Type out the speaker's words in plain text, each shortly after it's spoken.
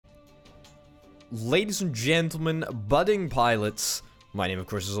Ladies and gentlemen, budding pilots, my name of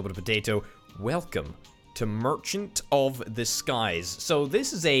course is Potato. Welcome to Merchant of the Skies. So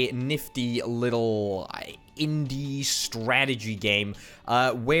this is a nifty little indie strategy game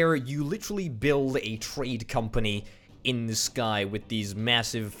where you literally build a trade company in the sky with these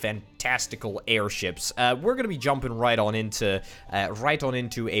massive, fantastical airships. We're going to be jumping right on into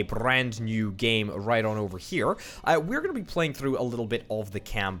a brand new game right on over here. We're going to be playing through a little bit of the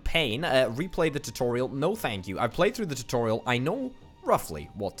campaign. Replay the tutorial? No, thank you. I played through the tutorial. I know roughly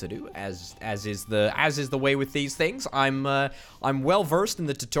what to do, as is the way with these things. I'm well versed in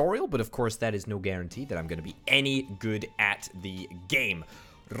the tutorial, but of course that is no guarantee that I'm going to be any good at the game.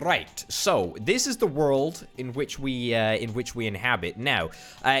 Right, so this is the world in which we inhabit. Now,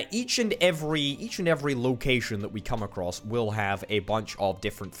 each and every location that we come across will have a bunch of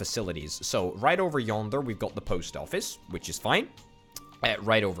different facilities. So right over yonder, we've got the post office, which is fine.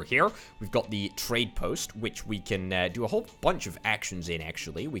 Right over here, we've got the trade post, which we can do a whole bunch of actions in,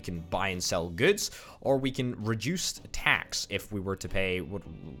 actually. We can buy and sell goods, or we can reduce tax if we were to pay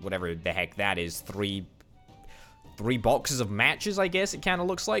whatever the heck that is, three boxes of matches, I guess it kind of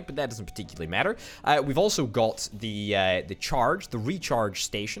looks like, but that doesn't particularly matter. We've also got the recharge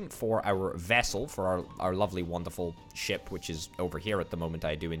station for our vessel, for our lovely, wonderful ship, which is over here at the moment,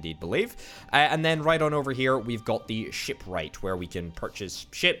 I do indeed believe. And then right on over here, we've got the shipwright, where we can purchase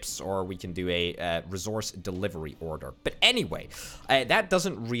ships, or we can do a resource delivery order. But anyway, that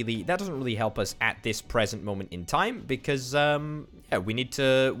doesn't really help us at this present moment in time, because yeah, we need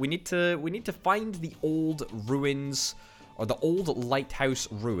to find the old ruins, or the old lighthouse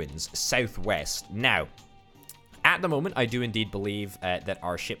ruins southwest. Now, at the moment, I do indeed believe that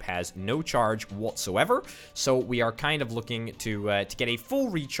our ship has no charge whatsoever, so we are kind of looking to get a full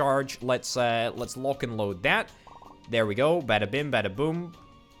recharge. Let's lock and load that. There we go. Bada bim, bada boom.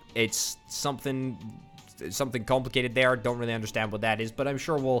 It's something complicated there. Don't really understand what that is, but I'm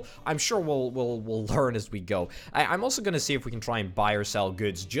sure we'll learn as we go. I'm also going to see if we can try and buy or sell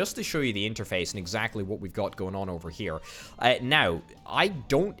goods, just to show you the interface and exactly what we've got going on over here. Now, I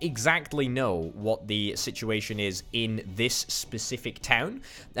don't exactly know what the situation is in this specific town,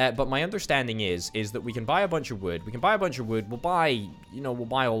 but my understanding is that we can buy a bunch of wood. We'll buy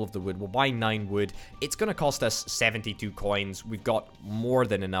all of the wood. We'll buy 9 wood. It's going to cost us 72 coins. We've got more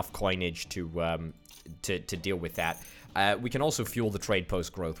than enough coinage to deal with that. We can also fuel the trade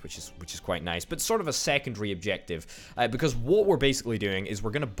post growth, which is quite nice, but sort of a secondary objective, because what we're basically doing is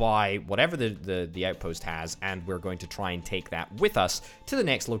we're going to buy whatever the outpost has, and we're going to try and take that with us to the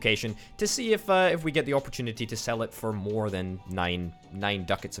next location to see if we get the opportunity to sell it for more than nine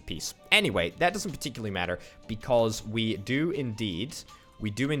ducats apiece. Anyway, that doesn't particularly matter, because we do indeed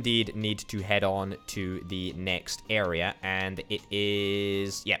need to head on to the next area, and it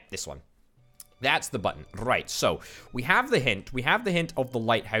is, yeah, this one. That's the button. Right, so we have the hint. We have the hint of the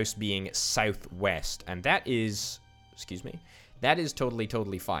lighthouse being southwest, and that is, excuse me, that is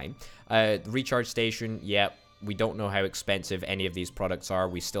totally fine. The recharge station, yeah, we don't know how expensive any of these products are.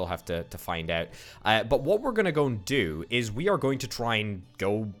 We still have to find out. But what we're going to go and do is we are going to try and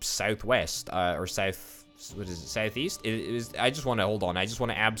go southwest, or south, what is it, southeast? I just want to, hold on, I just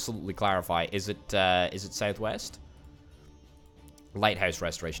want to absolutely clarify. Is it southwest? Lighthouse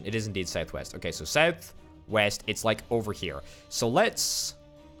restoration. It is indeed southwest. Okay, so southwest, it's like over here. So let's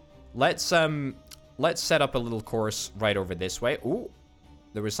set up a little course right over this way. Ooh,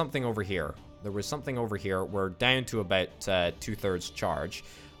 there was something over here. We're down to about 2/3 charge.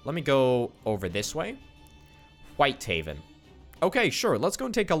 Let me go over this way. Whitehaven. Okay, sure. Let's go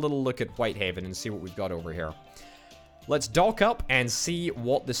and take a little look at Whitehaven and see what we've got over here. Let's dock up and see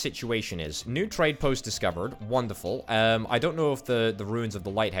what the situation is. New trade post discovered. Wonderful. I don't know if the ruins of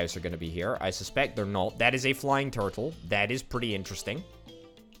the lighthouse are going to be here. I suspect they're not. That is a flying turtle. That is pretty interesting.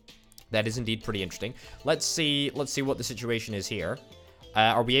 That is indeed pretty interesting. Let's see what the situation is here.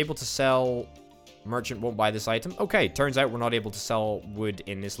 Are we able to sell? Merchant won't buy this item. Okay, turns out we're not able to sell wood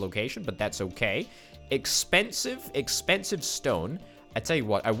in this location, but that's okay. Expensive stone. I tell you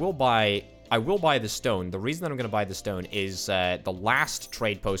what, I will buy the stone. The reason that I'm going to buy the stone is the last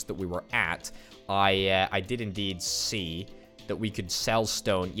trade post that we were at, I did indeed see that we could sell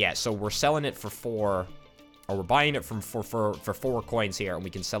stone. Yeah, so we're selling it for 4, or we're buying it for 4 coins here, and we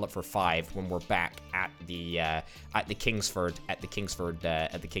can sell it for 5 when we're back at the Kingsford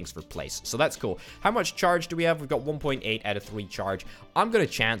place. So that's cool. How much charge do we have? We've got 1.8 out of 3 charge. I'm gonna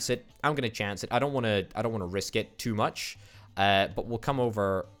chance it. I don't want to risk it too much. But we'll come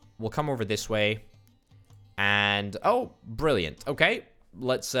over this way, and oh, brilliant. Okay,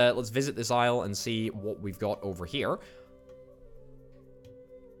 let's visit this isle and see what we've got over here.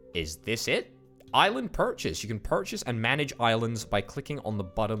 Is this it? Island purchase. You can purchase and manage islands by clicking on the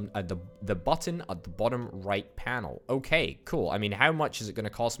button at the button at the bottom right panel. Okay, cool. I mean, how much is it going to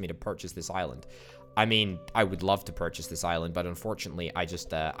cost me to purchase this island? I mean, I would love to purchase this island, but unfortunately, I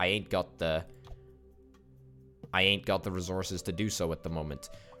just I ain't got the resources to do so at the moment.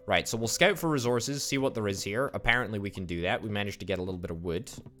 Right, so we'll scout for resources, see what there is here. Apparently, we can do that. We managed to get a little bit of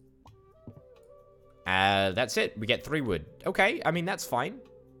wood. That's it. We get 3 wood. Okay, I mean, that's fine.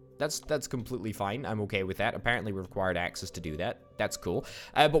 That's completely fine. I'm okay with that. Apparently, we required access to do that. That's cool.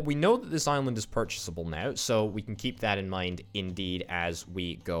 But we know that this island is purchasable now, so we can keep that in mind, indeed, as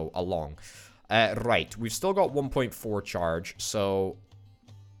we go along. Right, we've still got 1.4 charge, so...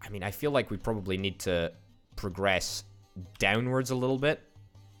 I mean, I feel like we probably need to progress downwards a little bit.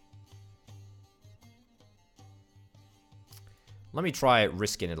 Let me try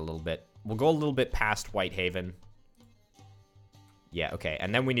risking it a little bit. We'll go a little bit past Whitehaven. Yeah, okay.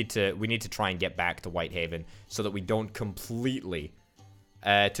 And then we need to try and get back to Whitehaven so that we don't completely...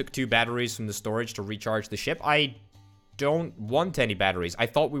 took 2 batteries from the storage to recharge the ship. I don't want any batteries. I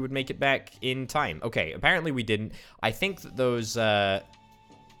thought we would make it back in time. Okay, apparently we didn't. I think that those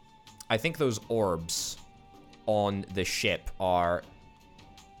orbs on the ship are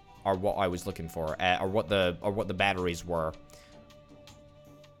what I was looking for, or what the batteries were.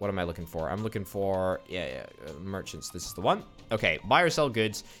 What am I looking for? I'm looking for, merchants. This is the one. Okay, buy or sell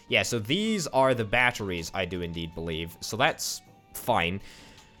goods. Yeah, so these are the batteries, I do indeed believe. So that's fine.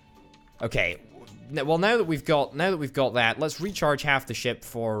 Okay, well, now that we've got that, let's recharge half the ship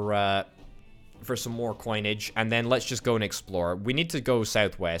for some more coinage, and then let's just go and explore. We need to go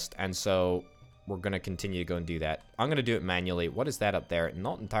southwest, and so we're going to continue to go and do that. I'm going to do it manually. What is that up there?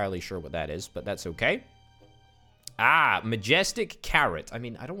 Not entirely sure what that is, but that's okay. Ah, Majestic Carrot. I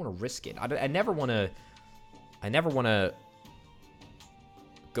mean, I don't want to risk it. I never want to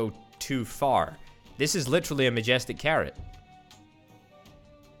go too far. This is literally a Majestic Carrot.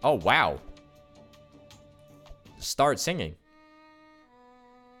 Oh, wow. Start singing.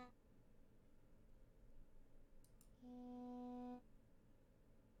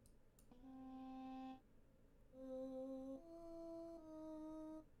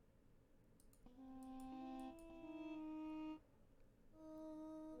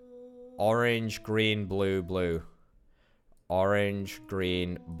 Orange, green, blue, blue. Orange,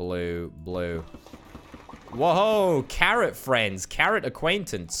 green, blue, blue. Whoa, carrot friends, carrot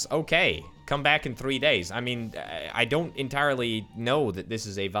acquaintance. Okay, come back in 3 days. I mean, I don't entirely know that this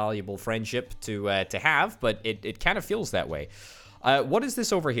is a valuable friendship to have, but it kind of feels that way. What is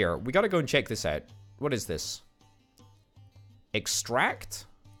this over here? We gotta go and check this out. What is this? Extract?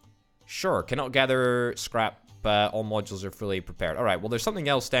 Sure, cannot gather scrap. All modules are fully prepared. All right, well, there's something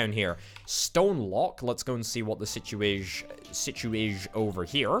else down here. Stone lock. Let's go and see what the situation over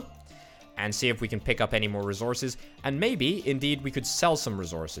here. And see if we can pick up any more resources. And maybe, indeed, we could sell some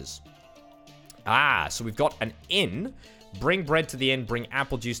resources. Ah, so we've got an inn. Bring bread to the inn, bring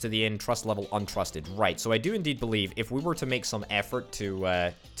apple juice to the inn, trust level untrusted. Right, so I do indeed believe if we were to make some effort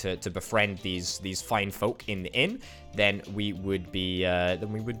to befriend these fine folk in the inn, then we would be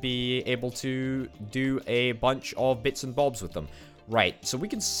able to do a bunch of bits and bobs with them. Right, so we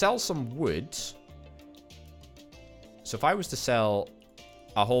can sell some wood. So if I was to sell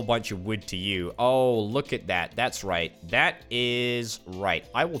a whole bunch of wood to you, oh, look at that. That's right. That is right.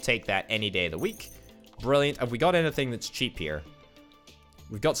 I will take that any day of the week. Brilliant. Have we got anything that's cheap here?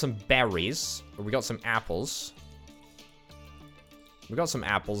 We've got some berries. Or we got some apples. We got some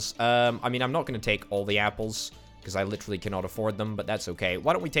apples. I mean, I'm not going to take all the apples because I literally cannot afford them, but that's okay.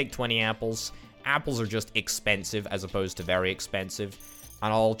 Why don't we take 20 apples? Apples are just expensive as opposed to very expensive.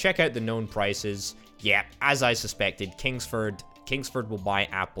 And I'll check out the known prices. Yeah, as I suspected, Kingsford will buy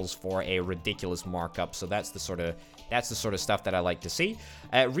apples for a ridiculous markup, so that's the sort of stuff that I like to see.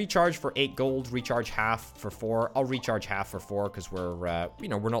 Recharge for 8 gold, recharge half for 4. I'll recharge half for 4 because we're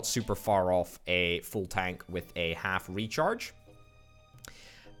we're not super far off a full tank with a half recharge.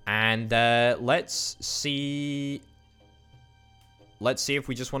 And let's see if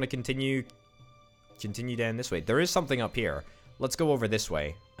we just want to continue down this way. There is something up here. Let's go over this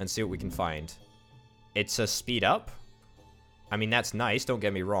way and see what we can find. It's a speed up. I mean, that's nice, don't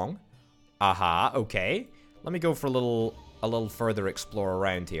get me wrong. Aha, okay. Let me go for a little further explore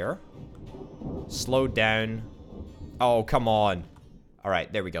around here. Slow down. Oh, come on. All right,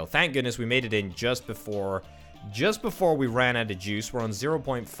 there we go. Thank goodness we made it in just before we ran out of juice. We're on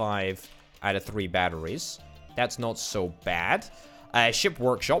 0.5 out of 3 batteries. That's not so bad. Ship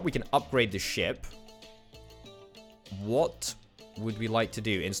workshop, we can upgrade the ship. What would we like to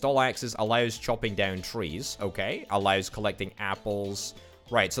do? Install axes, allows chopping down trees. Okay. Allows collecting apples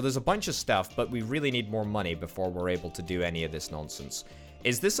Right, so there's a bunch of stuff, but we really need more money before we're able to do any of this nonsense.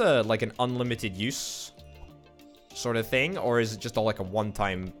 Is this like an unlimited use sort of thing, or is it just all like a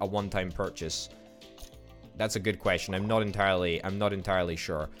one-time purchase? That's a good question. I'm not entirely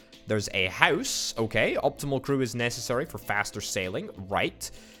sure. There's a house, okay. Optimal crew is necessary for faster sailing,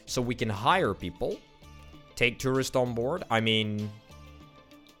 right? So we can hire people, take tourists on board. I mean,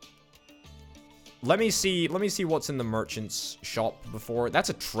 let me see what's in the merchant's shop before. That's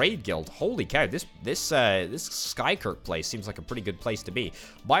a trade guild. Holy cow! This Skykirk place seems like a pretty good place to be.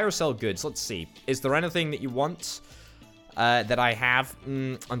 Buy or sell goods. Let's see. Is there anything that you want that I have?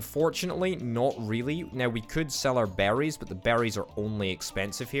 Unfortunately, not really. Now we could sell our berries, but the berries are only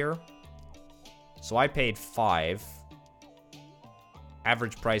expensive here. So I paid 5.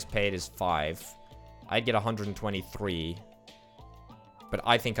 Average price paid is 5. I'd get 123. But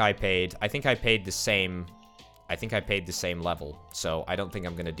I think I paid the same. I think I paid the same level. So I don't think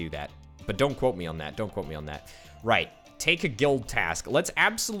I'm gonna do that. But don't quote me on that. Don't quote me on that. Right. Take a guild task. Let's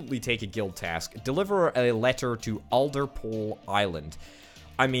absolutely take a guild task. Deliver a letter to Alderpole Island.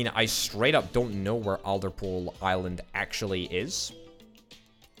 I mean, I straight up don't know where Alderpole Island actually is,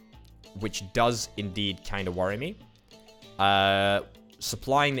 which does indeed kind of worry me.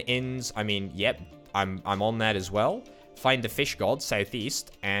 Supplying the inns. I mean, yep, I'm on that as well. Find the fish god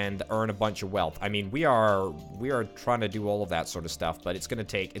southeast and earn a bunch of wealth. I mean, we are trying to do all of that sort of stuff, but it's gonna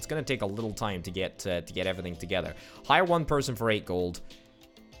take a little time to get everything together. Hire one person for 8 gold.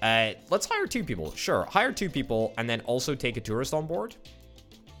 Let's hire 2 people. Sure, hire 2 people and then also take a tourist on board.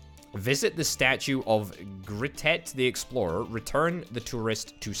 Visit the statue of Gritet the Explorer. Return the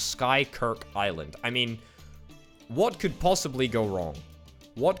tourist to Skykirk Island. I mean, what could possibly go wrong?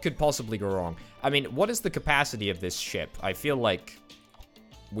 What could possibly go wrong? I mean, what is the capacity of this ship? I feel like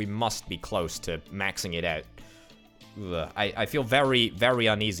we must be close to maxing it out. Ugh, I feel very, very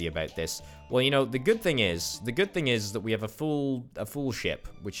uneasy about this. Well, you know, the good thing is that we have a full ship,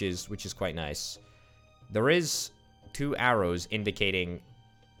 which is quite nice. There is 2 arrows indicating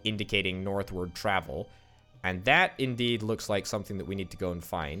northward travel, and that indeed looks like something that we need to go and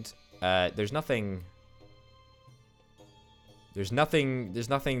find. There's nothing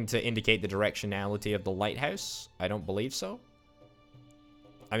to indicate the directionality of the lighthouse. I don't believe so.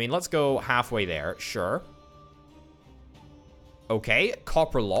 I mean, let's go halfway there. Sure. Okay,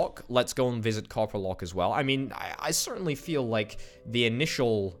 Copperlock. Let's go and visit Copperlock as well. I mean, I certainly feel like the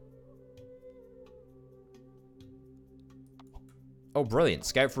initial... Oh, brilliant.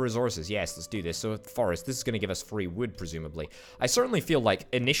 Scout for resources. Yes, let's do this. So, forest. This is going to give us free wood, presumably. I certainly feel like,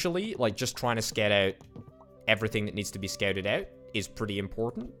 initially, like, just trying to scout out everything that needs to be scouted out is pretty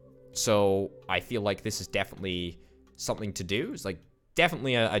important. So I feel like this is definitely something to do. It's like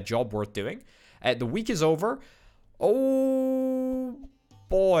definitely a job worth doing. The week is over. Oh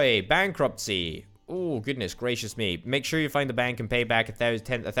boy, bankruptcy. Oh goodness gracious me. Make sure you find the bank and pay back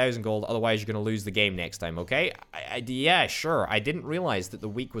 1,000 gold, otherwise you're gonna lose the game next time, okay? Yeah, sure. I didn't realize that the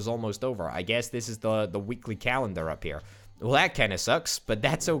week was almost over. I guess this is the weekly calendar up here. Well, that kind of sucks, but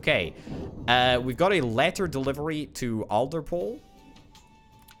that's okay. We've got a letter delivery to Alderpole.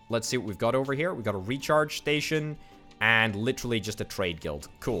 Let's see what we've got over here. We've got a recharge station and literally just a trade guild.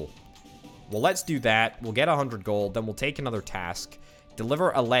 Cool. Well, let's do that. We'll get 100 gold, then we'll take another task.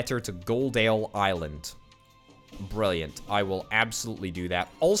 Deliver a letter to Goldale Island. Brilliant. I will absolutely do that.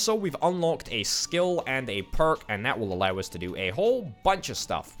 Also, we've unlocked a skill and a perk, and that will allow us to do a whole bunch of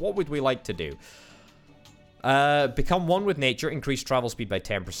stuff. What would we like to do? Become one with nature, increase travel speed by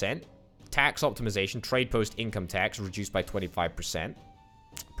 10%. Tax optimization, trade post income tax reduced by 25%.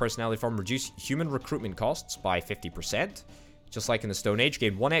 Personality farm, reduce human recruitment costs by 50%. Just like in the Stone Age,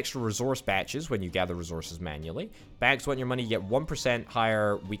 gain 1 extra resource batches when you gather resources manually. Banks want your money, you get 1%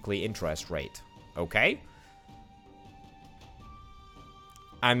 higher weekly interest rate. Okay.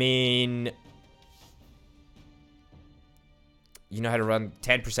 I mean... You know how to run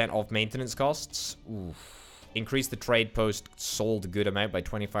 10% off maintenance costs? Oof. Increase the trade post sold good amount by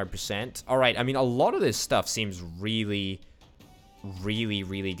 25%. Alright, I mean, a lot of this stuff seems really, really,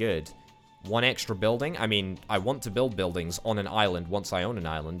 really good. 1 extra building. I mean, I want to build buildings on an island once I own an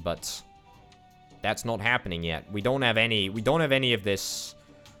island, but that's not happening yet. We don't have any of this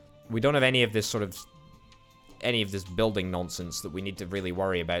sort of any of this building nonsense that we need to really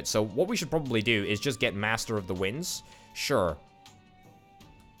worry about. So what we should probably do is just get Master of the Winds. Sure.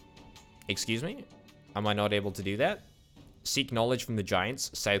 Excuse me? Am I not able to do that? Seek knowledge from the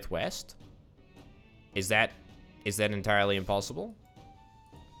giants, southwest. Is that entirely impossible?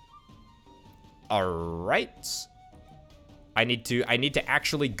 Alright. I need to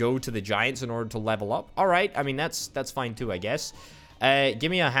actually go to the giants in order to level up. Alright, I mean that's fine too, I guess. Give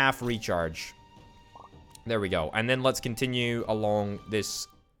me a half recharge. There we go. And then let's continue along this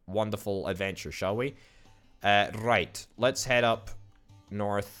wonderful adventure, shall we? Right. Let's head up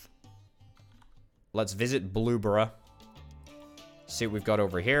north. Let's visit Blueborough. See what we've got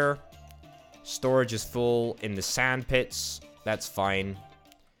over here. Storage is full in the sand pits. That's fine.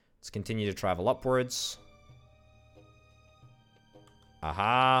 Let's continue to travel upwards.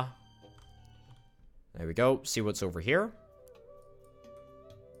 Aha. There we go. See what's over here.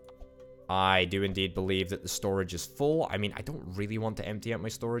 I do indeed believe that the storage is full. I mean, I don't really want to empty out my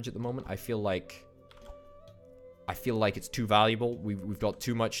storage at the moment. I feel like it's too valuable. We've got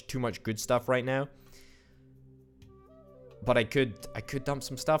too much good stuff right now. But I could dump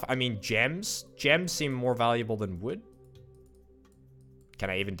some stuff. I mean, gems seem more valuable than wood. Can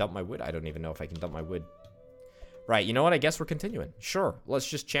I even dump my wood? I don't even know if I can dump my wood. Right, you know what? I guess we're continuing. Sure, let's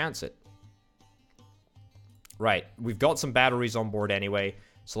just chance it. Right, we've got some batteries on board anyway,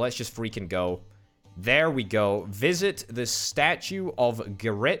 so let's just freaking go. There we go. Visit the statue of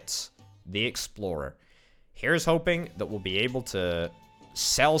Gerrit the Explorer. Here's hoping that we'll be able to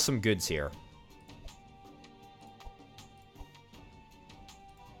sell some goods here.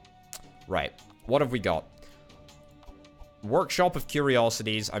 Right, what have we got? Workshop of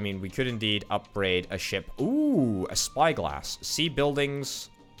Curiosities. I mean, we could indeed upgrade a ship. Ooh, a spyglass. See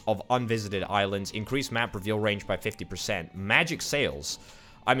buildings of unvisited islands. Increase map reveal range by 50%. Magic sails.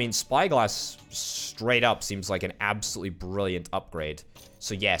 I mean, spyglass straight up seems like an absolutely brilliant upgrade.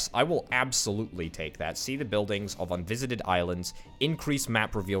 So yes, I will absolutely take that. See the buildings of unvisited islands. Increase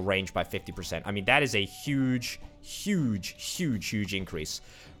map reveal range by 50%. I mean, that is a huge, huge, huge, huge increase.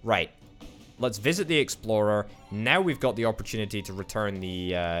 Right. Let's visit the Explorer. Now we've got the opportunity to return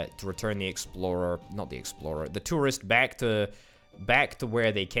the Explorer, not the Explorer, the tourist back to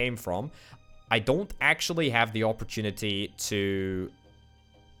where they came from. I don't actually have the opportunity to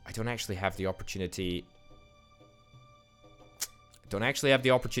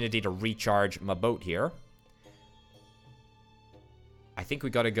recharge my boat here. I think we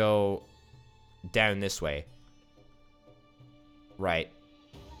gotta go down this way. Right.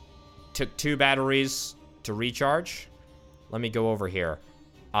 Took 2 batteries to recharge. Let me go over here.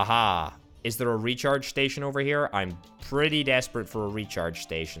 Aha. Is there a recharge station over here? I'm pretty desperate for a recharge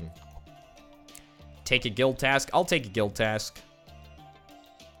station. Take a guild task. I'll take a guild task.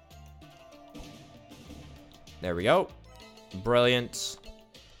 There we go. Brilliant.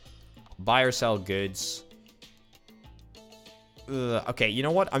 Buy or sell goods. Okay, you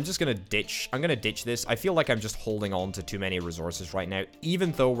know what? I'm just gonna ditch. I'm gonna ditch this. I feel like I'm just holding on to too many resources right now.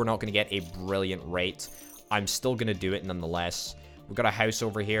 Even though we're not gonna get a brilliant rate, I'm still gonna do it nonetheless. We've got a house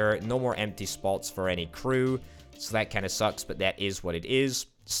over here. No more empty spots for any crew. So that kind of sucks, but that is what it is.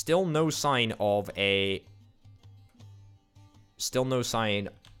 Still no sign of a... Still no sign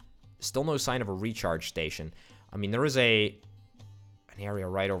of a recharge station. I mean, there is an area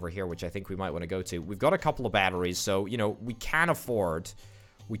right over here, which I think we might want to go to. We've got a couple of batteries, so, you know, we can afford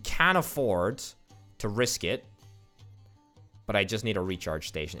to risk it. But I just need a recharge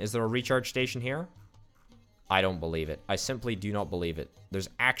station. Is there a recharge station here? I don't believe it. I simply do not believe it. There's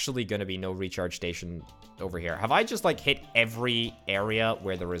actually going to be no recharge station over here. Have I just, like, hit every area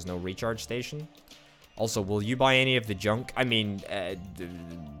where there is no recharge station? Also, will you buy any of the junk? I mean,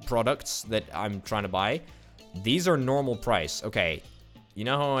 products that I'm trying to buy? These are normal price. Okay. You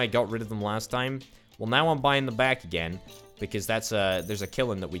know how I got rid of them last time? Well, now I'm buying them back again because there's a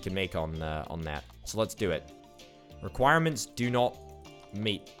killing that we can make on that. So let's do it. Requirements do not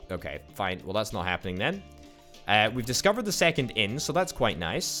meet. Okay, fine. Well, that's not happening then. We've discovered the second inn, so that's quite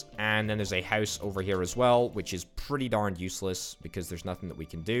nice. And then there's a house over here as well, which is pretty darn useless because there's nothing that we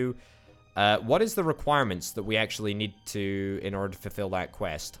can do. What is the requirements that we actually need to in order to fulfill that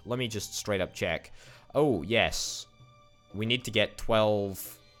quest? Let me just straight up check. Oh, yes. We need to get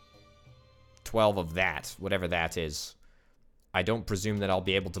 12 of that, whatever that is. I don't presume that I'll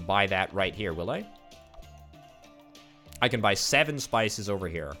be able to buy that right here, will I? I can buy 7 spices over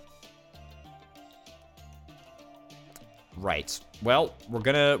here. Right. Well, we're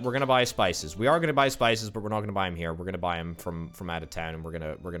gonna buy spices. We are gonna buy spices, but we're not gonna buy them here. We're gonna buy them from out of town, and we're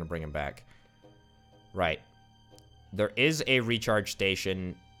gonna bring them back. Right. There is a recharge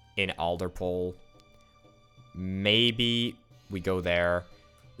station in Alderpole. Maybe we go there.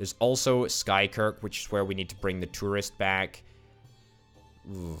 There's also Skykirk, which is where we need to bring the tourist back.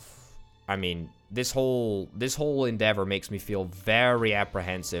 Oof. I mean, this whole endeavor makes me feel very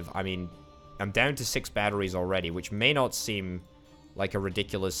apprehensive. I mean, I'm down to 6 batteries already, which may not seem like a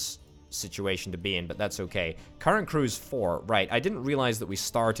ridiculous situation to be in, but that's okay. Current crew is 4. Right, I didn't realize that we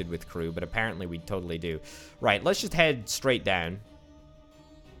started with crew, but apparently we totally do. Right, let's just head straight down.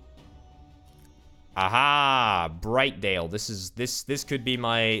 Aha! Brightdale. This could be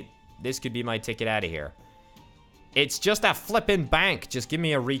my ticket out of here. It's just a flippin' bank. Just give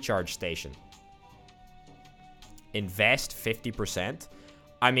me a recharge station. Invest 50%.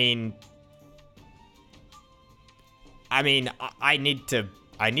 I mean, I need to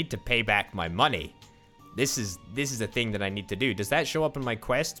pay back my money. This is a thing that I need to do. Does that show up in my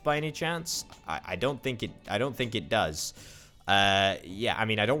quests by any chance? I don't think it does. Yeah, I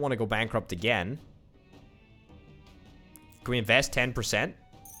mean, I don't want to go bankrupt again. Can we invest 10%?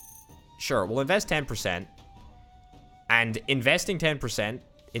 Sure, we'll invest 10%. And investing 10%,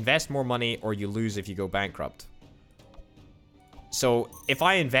 invest more money or you lose if you go bankrupt. So, if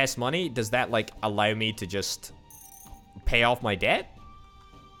I invest money, does that, like, allow me to just pay off my debt?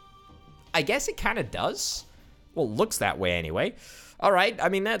 I guess it kind of does. Well, looks that way anyway. All right, I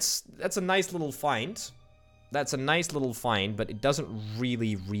mean, that's a nice little find. That's a nice little find, but it doesn't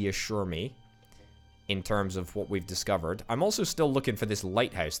really reassure me in terms of what we've discovered. I'm also still looking for this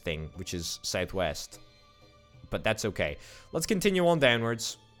lighthouse thing, which is southwest. But that's okay. Let's continue on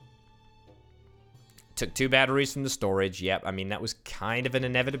downwards. Took 2 batteries from the storage. Yep, I mean, that was kind of an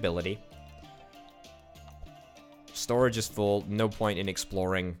inevitability. Storage is full. No point in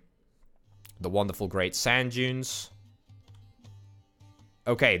exploring the wonderful great sand dunes.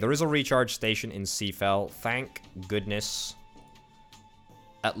 Okay, there is a recharge station in Seafell. Thank goodness.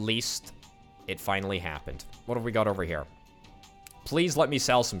 At least it finally happened. What have we got over here? Please let me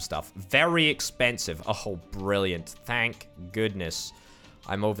sell some stuff. Very expensive. Oh, brilliant. Thank goodness.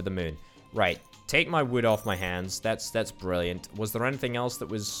 I'm over the moon. Right. Take my wood off my hands. That's brilliant. Was there anything else that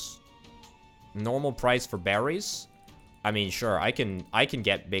was normal price for berries? I mean, sure, I can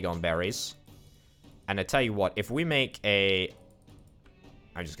get big on berries. And I tell you what, if we make a...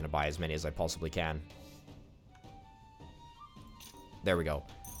 I'm just going to buy as many as I possibly can. There we go.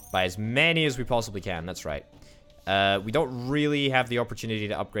 Buy as many as we possibly can. That's right. We don't really have the opportunity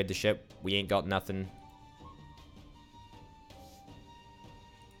to upgrade the ship. We ain't got nothing.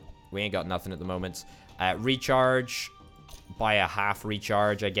 We ain't got nothing at the moment. Recharge. Buy a half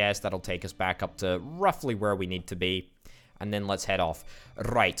recharge, I guess. That'll take us back up to roughly where we need to be. And then let's head off.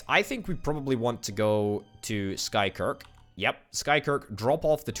 Right. I think we probably want to go to Skykirk. Yep. Skykirk, drop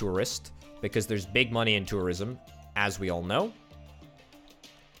off the tourist. Because there's big money in tourism, as we all know.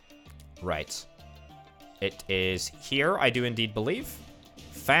 Right. It is here, I do indeed believe.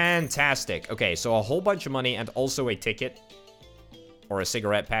 Fantastic. Okay, so a whole bunch of money and also a ticket. Or a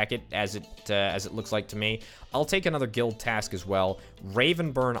cigarette packet, as it looks like to me. I'll take another guild task as well.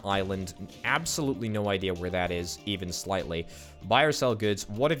 Ravenburn Island. Absolutely no idea where that is, even slightly. Buy or sell goods.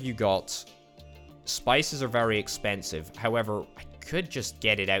 What have you got? Spices are very expensive. However, I could just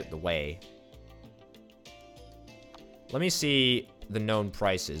get it out the way. Let me see the known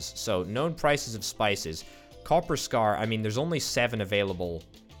prices. So, known prices of spices. Copper Scar, I mean, there's only 7 available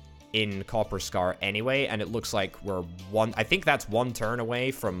in Copper Scar anyway, and it looks like we're I think that's 1 turn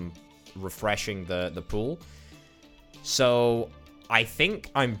away from refreshing the pool. So, I think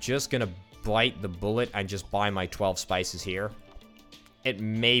I'm just gonna bite the bullet and just buy my 12 spices here. It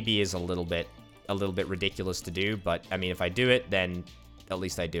maybe is a little bit ridiculous to do, but, I mean, if I do it, then at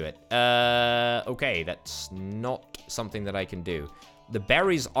least I do it. Okay, that's not something that I can do. The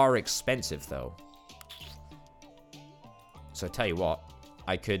berries are expensive, though. So, I tell you what.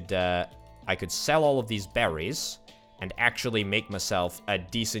 I could sell all of these berries and actually make myself a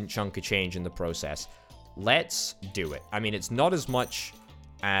decent chunk of change in the process. Let's do it. I mean, it's not as much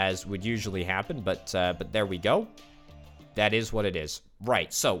as would usually happen, but there we go. That is what it is.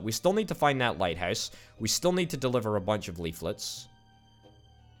 Right, so we still need to find that lighthouse. We still need to deliver a bunch of leaflets.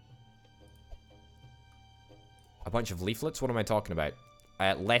 A bunch of leaflets? What am I talking about?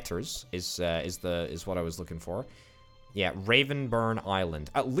 Letters is what I was looking for. Yeah, Ravenburn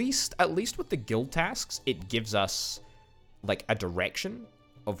Island. At least with the guild tasks, it gives us like a direction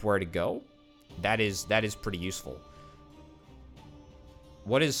of where to go. That is pretty useful.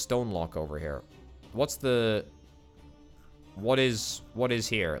 What is Stonelock over here? What is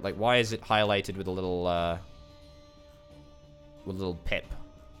here? Like, why is it highlighted with a little pip?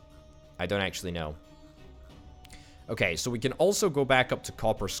 I don't actually know. Okay, so we can also go back up to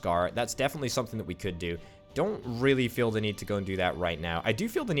Copper Scar. That's definitely something that we could do. Don't really feel the need to go and do that right now. I do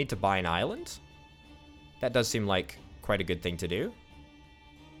feel the need to buy an island. That does seem like quite a good thing to do.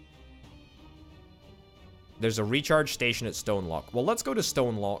 There's a recharge station at Stonelock. Well, let's go to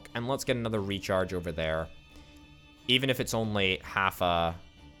Stonelock and let's get another recharge over there. Even if it's only half a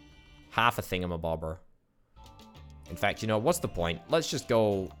thingamabobber. In fact, you know, what's the point? Let's just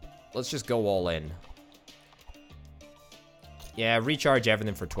go all in. Yeah, recharge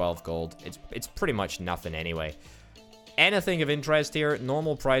everything for 12 gold. It's pretty much nothing anyway. Anything of interest here?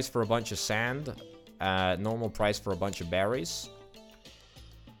 Normal price for a bunch of sand. Normal price for a bunch of berries.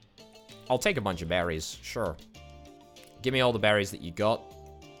 I'll take a bunch of berries, sure. Give me all the berries that you got.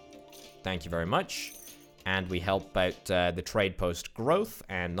 Thank you very much. And we help out the trade post growth,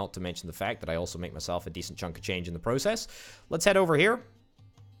 and not to mention the fact that I also make myself a decent chunk of change in the process. Let's head over here.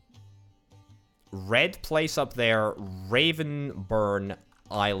 Red place up there, Ravenburn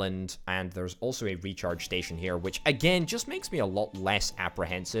Island, and there's also a recharge station here, which again just makes me a lot less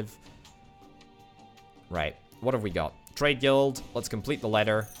apprehensive. Right, what have we got? Trade guild, let's complete the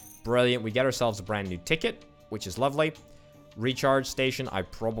letter. Brilliant, we get ourselves a brand new ticket, which is lovely. Recharge station, I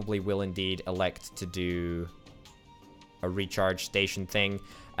probably will indeed elect to do a recharge station thing.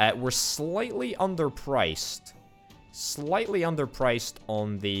 We're slightly underpriced. Slightly underpriced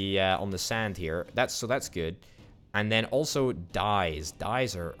on the sand here. That's good. And then also dyes.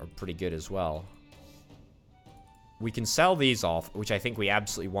 Dyes are pretty good as well. We can sell these off, which I think we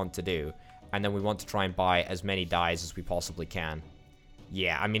absolutely want to do. And then we want to try and buy as many dyes as we possibly can.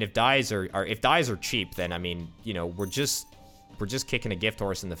 Yeah, I mean, if dyes are cheap, then I mean, you know, we're just kicking a gift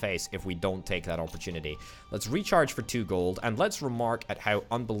horse in the face if we don't take that opportunity. Let's recharge for 2 gold, and let's remark at how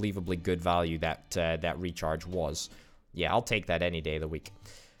unbelievably good value that recharge was. Yeah, I'll take that any day of the week.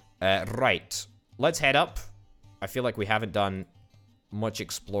 Right, let's head up. I feel like we haven't done much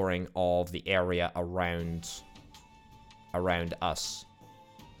exploring of the area around us.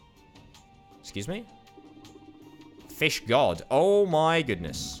 Excuse me? Fish god. Oh my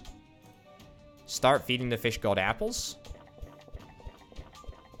goodness. Start feeding the fish god apples?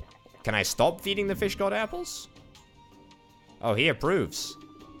 Can I stop feeding the fish god apples? Oh, he approves.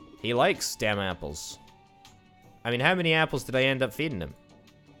 He likes damn apples. I mean, how many apples did I end up feeding him?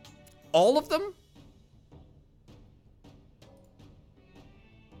 All of them?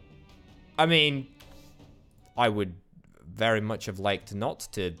 I mean, I would very much have liked not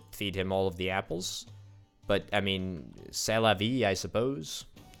to feed him all of the apples. But, I mean, c'est la vie, I suppose.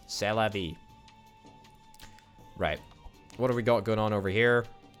 C'est la vie. Right. What have we got going on over here?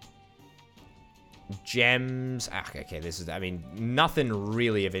 Gems. Ah, okay, this is, I mean, nothing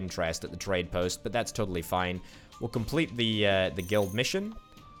really of interest at the trade post, but that's totally fine. We'll complete the guild mission.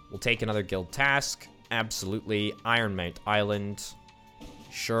 We'll take another guild task. Absolutely. Ironmount Island.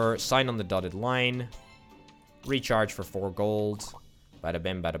 Sure. Sign on the dotted line. Recharge for 4 gold. Bada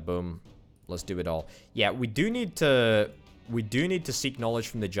bim, bada boom. Let's do it all. Yeah, we do need to seek knowledge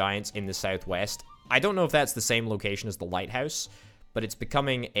from the giants in the southwest. I don't know if that's the same location as the lighthouse, but it's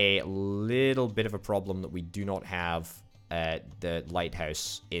becoming a little bit of a problem that we do not have the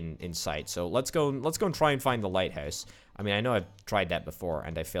lighthouse in sight. So let's go and try and find the lighthouse. I mean, I know I've tried that before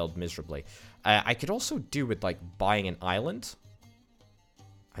and I failed miserably. I could also do with like buying an island.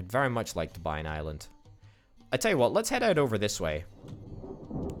 I'd very much like to buy an island. I tell you what, let's head out over this way.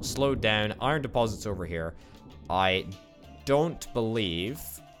 Slow down. Iron deposits over here. I don't believe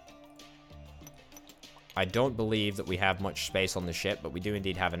that we have much space on the ship, but we do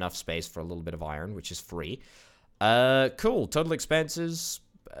indeed have enough space for a little bit of iron, which is free. Cool. Total expenses.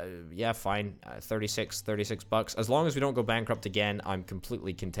 Yeah, fine. 36 bucks. As long as we don't go bankrupt again, I'm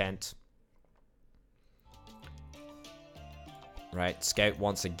completely content. Right, scout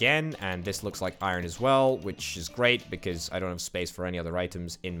once again, and this looks like iron as well, which is great because I don't have space for any other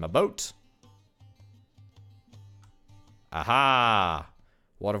items in my boat. Aha!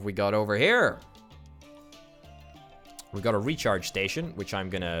 What have we got over here? We've got a recharge station, which I'm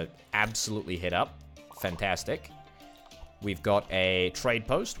gonna absolutely hit up. Fantastic. We've got a trade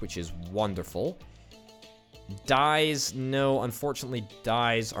post, which is wonderful. Dyes, no, unfortunately,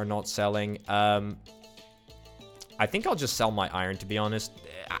 dyes are not selling. I think I'll just sell my iron, to be honest.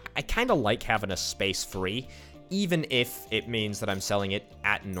 I kind of like having a space free, even if it means that I'm selling it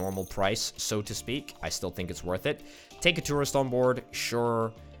at normal price, so to speak. I still think it's worth it. Take a tourist on board,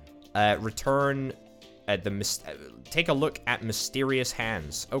 sure. Return at take a look at Mysterious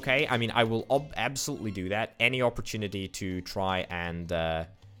Hands. Okay, I mean, I will absolutely do that. Any opportunity to try and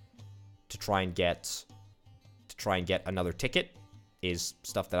get another ticket is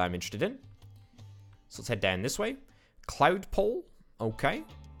stuff that I'm interested in. So let's head down this way. Cloud Pole. Okay.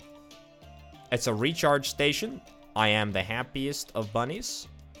 It's a recharge station. I am the happiest of bunnies.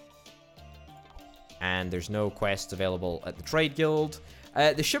 And there's no quests available at the Trade Guild.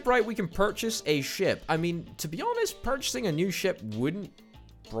 The shipwright, we can purchase a ship. I mean, to be honest, purchasing a new ship wouldn't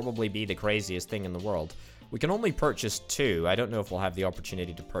probably be the craziest thing in the world. We can only purchase 2. I don't know if we'll have the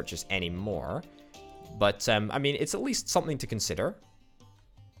opportunity to purchase any more. But, I mean, it's at least something to consider.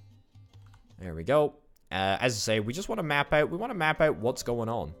 There we go. As I say, we just want to map out, what's going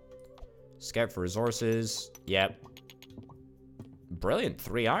on. Scout for resources. Yep. Brilliant.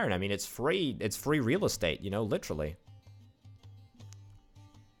 3 iron. I mean, it's free real estate, you know, literally.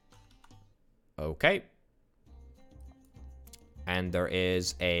 Okay. And there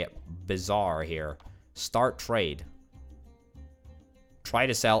is a bazaar here. Start trade. Try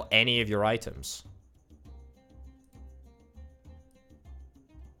to sell any of your items.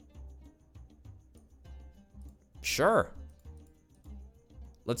 Sure.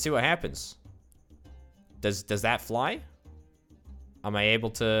 Let's see what happens. Does that fly? Am I able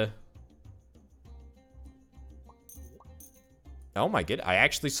to... Oh my god, I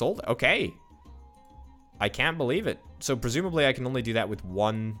actually sold it. Okay. I can't believe it. So presumably I can only do that with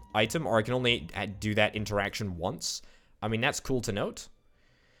one item, or I can only do that interaction once. I mean, that's cool to note.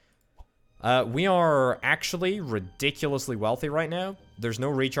 We are actually ridiculously wealthy right now. There's no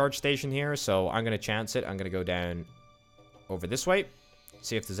recharge station here, so I'm going to chance it. I'm going to go down over this way,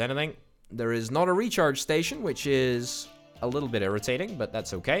 see if there's anything. There is not a recharge station, which is a little bit irritating, but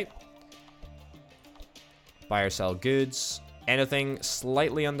that's okay. Buy or sell goods. Anything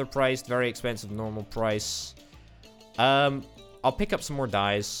slightly underpriced, very expensive, normal price. I'll pick up some more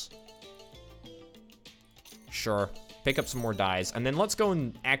dyes. Sure. Pick up some more dyes. And then let's go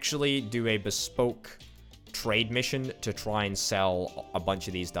and actually do a bespoke trade mission to try and sell a bunch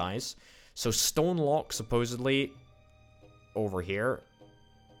of these dyes. So Stonelock, supposedly, over here,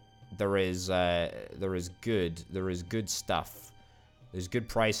 there is good stuff. There's good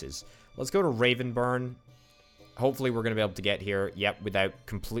prices. Let's go to Ravenburn. Hopefully we're going to be able to get here, yep, without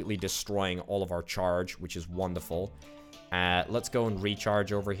completely destroying all of our charge, which is wonderful. Let's go and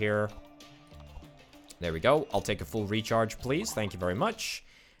recharge over here. There we go. I'll take a full recharge, please. Thank you very much.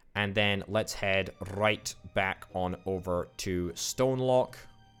 And then let's head right back on over to Stonelock.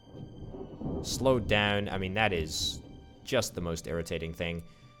 Slowed down. I mean, that is just the most irritating thing.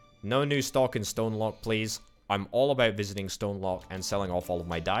 No new stock in Stonelock, please. I'm all about visiting Stonelock and selling off all of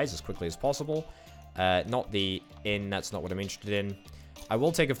my dyes as quickly as possible. Not the inn. That's not what I'm interested in. I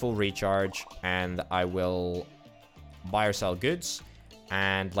will take a full recharge, and I will buy or sell goods.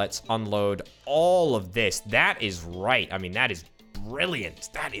 And let's unload all of this. That is right. I mean, that is brilliant.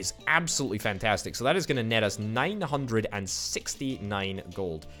 That is absolutely fantastic. So that is going to net us 969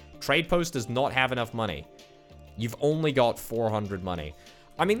 gold. Trade Post does not have enough money. You've only got 400 money.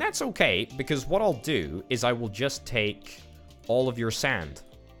 I mean, that's okay, because what I'll do is I will just take all of your sand.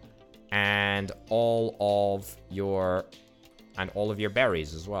 And all of your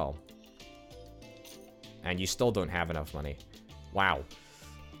berries as well. And you still don't have enough money. Wow.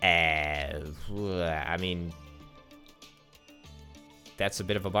 I mean, that's a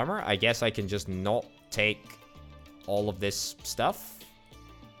bit of a bummer. I guess I can just not take all of this stuff.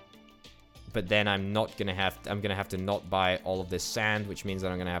 But then I'm gonna have to not buy all of this sand, which means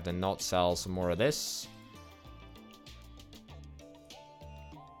that I'm gonna have to not sell some more of this.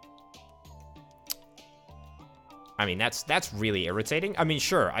 I mean, that's really irritating. I mean,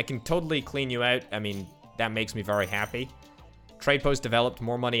 sure, I can totally clean you out. I mean, that makes me very happy. Trade Post developed,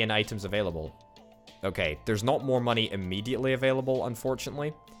 more money and items available. Okay, there's not more money immediately available,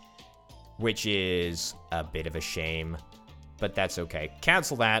 unfortunately. Which is a bit of a shame. But that's okay.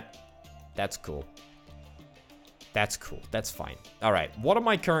 Cancel that. That's cool. That's cool. That's fine. Alright, what are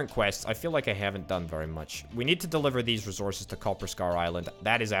my current quests? I feel like I haven't done very much. We need to deliver these resources to Copper Scar Island.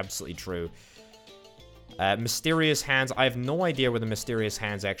 That is absolutely true. Mysterious Hands. I have no idea where the Mysterious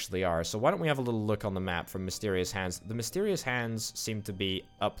Hands actually are. So why don't we have a little look on the map for Mysterious Hands. The Mysterious Hands seem to be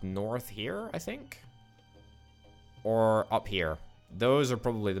up north here, I think. Or up here. Those are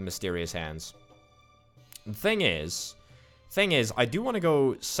probably the Mysterious Hands. The thing is, I do want to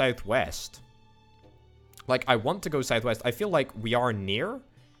go southwest. Like, I want to go southwest. I feel like we are near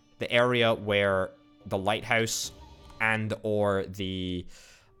the area where the lighthouse and or the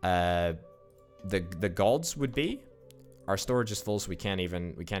gods would be. Our storage is full, so we can't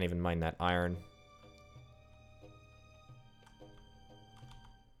even mine that iron.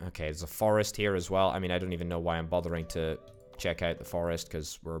 Okay, there's a forest here as well. I mean, I don't even know why I'm bothering to check out the forest,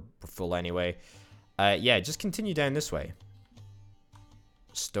 because we're full anyway. Yeah, just continue down this way.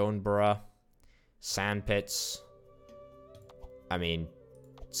 Stoneborough. Sand pits. I mean,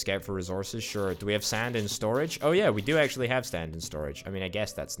 scout for resources, sure. Do we have sand in storage? Oh yeah, we do actually have sand in storage. I mean, I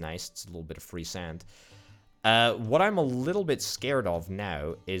guess that's nice. It's a little bit of free sand. What I'm a little bit scared of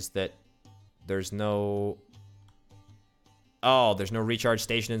now is that there's no... Oh, there's no recharge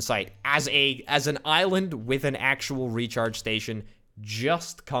station in sight. As an island with an actual recharge station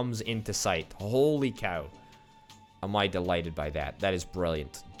just comes into sight. Holy cow. Am I delighted by that. That is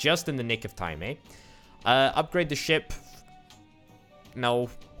brilliant. Just in the nick of time, eh? Upgrade the ship. No.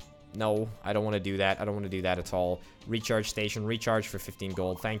 No, I don't want to do that. I don't want to do that at all. Recharge station. Recharge for 15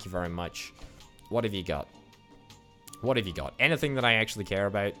 gold. Thank you very much. What have you got? What have you got? Anything that I actually care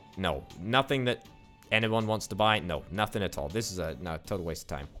about? No. Nothing that anyone wants to buy? No. Nothing at all. This is a total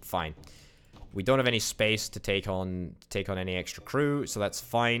waste of time. Fine. We don't have any space to take on any extra crew, so that's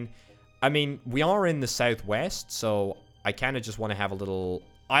fine. I mean, we are in the southwest, so I kind of just want to have a little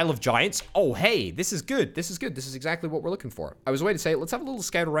Isle of Giants. Oh, hey, this is good. This is good. This is exactly what we're looking for. I was waiting to say, let's have a little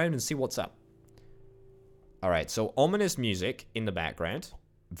scout around and see what's up. All right, so ominous music in the background.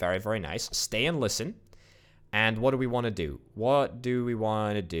 Very, very nice. Stay and listen. And what do we want to do? What do we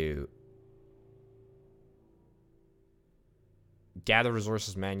want to do? Gather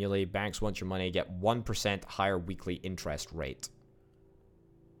resources manually. Banks want your money. Get 1% higher weekly interest rate.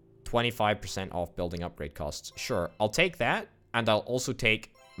 25% off building upgrade costs. Sure, I'll take that. And I'll also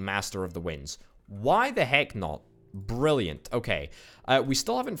take Master of the Winds. Why the heck not? Brilliant. Okay. We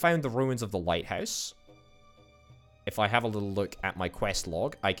still haven't found the ruins of the lighthouse. If I have a little look at my quest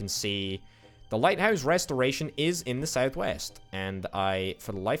log, I can see the lighthouse restoration is in the southwest. And I,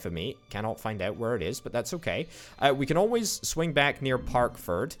 for the life of me, cannot find out where it is, but that's okay. We can always swing back near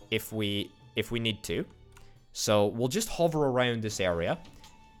Parkford if we need to. So we'll just hover around this area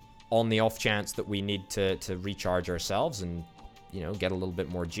on the off chance that we need to recharge ourselves and, you know, get a little bit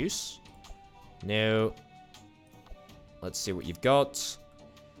more juice. No. Let's see what you've got.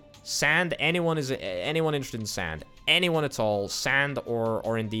 Sand. Anyone interested in sand? Anyone at all? Sand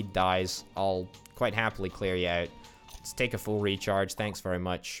or indeed dyes. I'll quite happily clear you out. Let's take a full recharge. Thanks very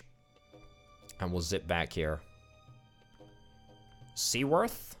much. And we'll zip back here.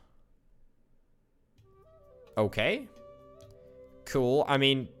 Seaworth? Okay. Cool. I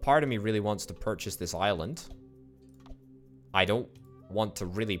mean, part of me really wants to purchase this island. I don't want to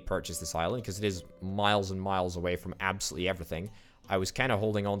really purchase this island because it is miles and miles away from absolutely everything. I was kind of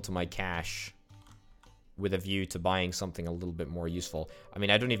holding on to my cash with a view to buying something a little bit more useful. I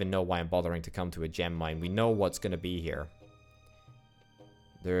mean, I don't even know why I'm bothering to come to a gem mine. We know what's going to be here.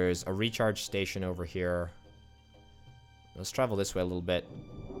 There's a recharge station over here. Let's travel this way a little bit.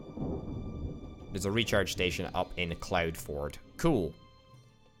 There's a recharge station up in Cloudford. Cool.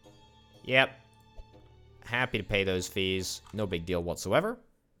 Yep. Happy to pay those fees. No big deal whatsoever.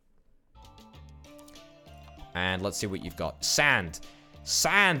 And let's see what you've got. Sand.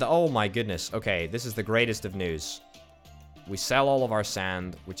 Sand! Oh my goodness. Okay, this is the greatest of news. We sell all of our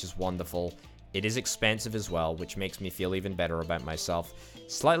sand, which is wonderful. It is expensive as well, which makes me feel even better about myself.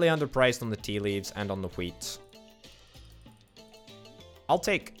 Slightly underpriced on the tea leaves and on the wheat. I'll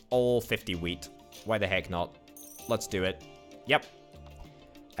take all 50 wheat. Why the heck not? Let's do it. Yep.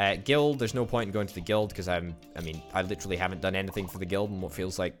 Guild, there's no point in going to the guild because I literally haven't done anything for the guild in what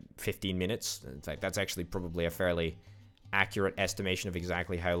feels like 15 minutes. In fact, that's actually probably a fairly accurate estimation of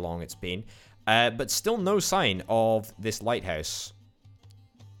exactly how long it's been. But still no sign of this lighthouse.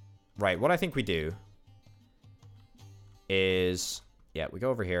 Right, what I think we do is, yeah, we go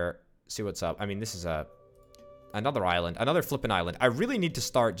over here, see what's up. I mean, this is another island, another flippin' island. I really need to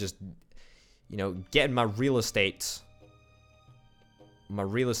start just, you know, getting my real estate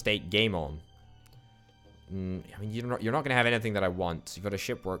game on. I mean, you're not going to have anything that I want. You've got a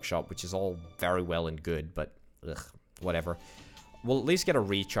ship workshop, which is all very well and good, but ugh, whatever. We'll at least get a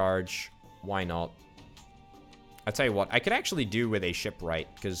recharge. Why not? I'll tell you what, I could actually do with a shipwright,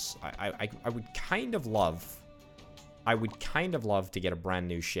 because I would kind of love... I would kind of love to get a brand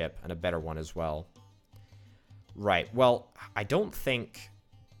new ship, and a better one as well. Right, well, I don't think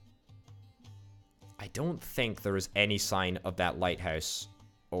there is any sign of that lighthouse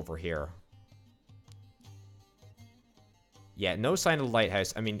over here. Yeah, no sign of the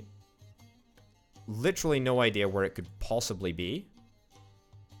lighthouse. I mean, literally no idea where it could possibly be.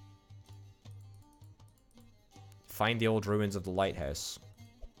 Find the old ruins of the lighthouse.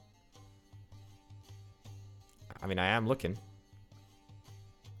 I mean, I am looking.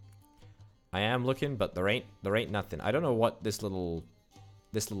 I am looking, but there ain't nothing. I don't know what this little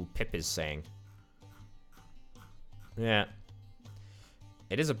pip is saying. Yeah.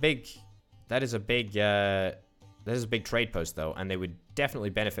 It is a big... That is a big trade post, though, and they would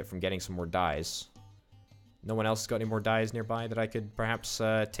definitely benefit from getting some more dyes. No one else has got any more dyes nearby that I could perhaps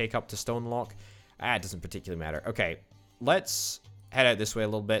take up to Stonelock? Ah, it doesn't particularly matter. Okay, let's head out this way a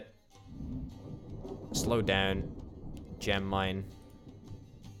little bit. Slow down. Gem mine.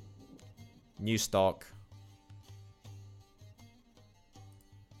 New stock.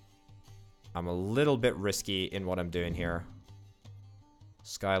 I'm a little bit risky in what I'm doing here.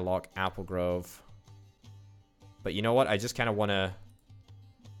 Skylock, Apple Grove. But you know what? I just kind of want to...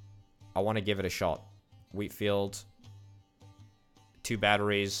 I want to give it a shot. Wheat field. 2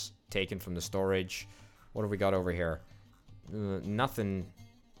 batteries taken from the storage. What have we got over here? Nothing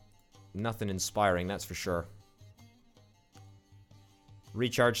inspiring, that's for sure.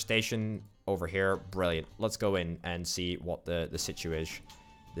 Recharge station over here. Brilliant. Let's go in and see what the situ is.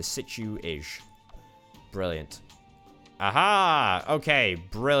 The situ is. Brilliant. Aha! Okay,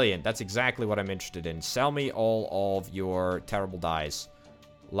 brilliant. That's exactly what I'm interested in. Sell me all of your terrible dyes.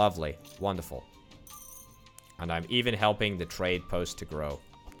 Lovely. Wonderful. And I'm even helping the trade post to grow.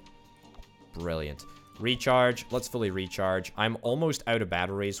 Brilliant. Recharge. Let's fully recharge. I'm almost out of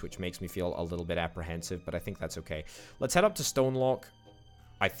batteries, which makes me feel a little bit apprehensive, but I think that's okay. Let's head up to Stonelock.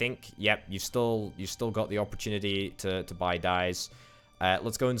 I think, yep, you still got the opportunity to buy dyes.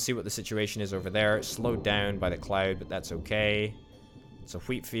 Let's go and see what the situation is over there. Slowed down by the cloud, but that's okay. It's a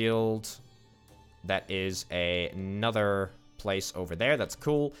wheat field. That is another place over there. That's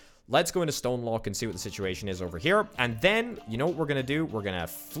cool. Let's go into Stonelock and see what the situation is over here. And then, you know what we're going to do? We're going to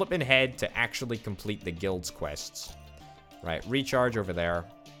flip in head to actually complete the guild's quests. Right, recharge over there.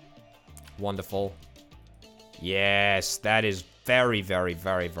 Wonderful. Yes, that is very, very,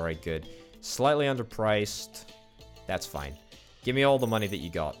 very, very good. Slightly underpriced. That's fine. Give me all the money that you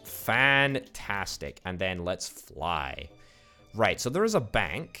got. Fantastic. And then let's fly. Right, so there is a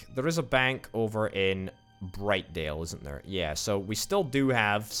bank. There is a bank over in Brightdale, isn't there? Yeah, so we still do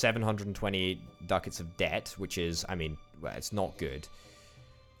have 720 ducats of debt, which is, I mean, well, it's not good.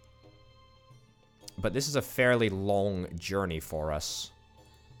 But this is a fairly long journey for us.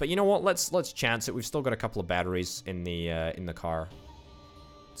 But you know what? Let's chance it. We've still got a couple of batteries in the car.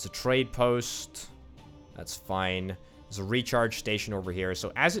 It's a trade post. That's fine. There's a recharge station over here.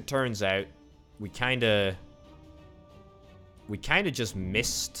 So as it turns out, we kind of just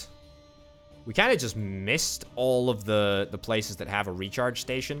missed. We kind of just missed all of the places that have a recharge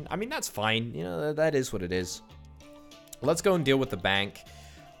station. I mean, that's fine. You know, that is what it is. Let's go and deal with the bank.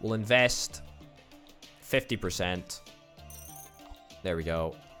 We'll invest 50%. There we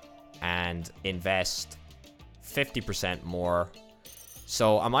go. And invest 50% more.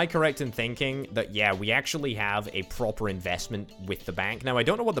 So, am I correct in thinking that, yeah, we actually have a proper investment with the bank? Now, I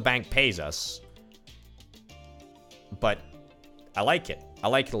don't know what the bank pays us, but I like it. I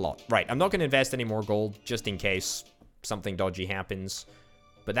like it a lot. Right, I'm not going to invest any more gold, just in case something dodgy happens.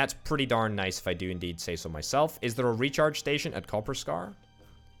 But that's pretty darn nice if I do indeed say so myself. Is there a recharge station at Copper Scar?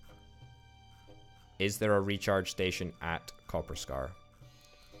 Is there a recharge station at Copper Scar?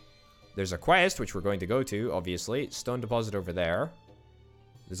 There's a quest, which we're going to go to, obviously. Stone deposit over there.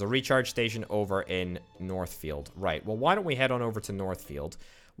 There's a recharge station over in Northfield. Right, well, why don't we head on over to Northfield?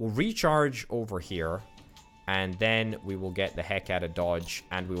 We'll recharge over here. And then we will get the heck out of Dodge.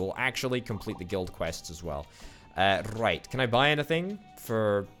 And we will actually complete the guild quests as well. Right, can I buy anything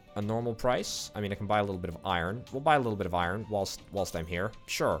for a normal price? I mean, I can buy a little bit of iron. We'll buy a little bit of iron whilst I'm here.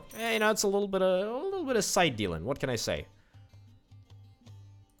 Sure. You know, it's a little bit of side dealing. What can I say?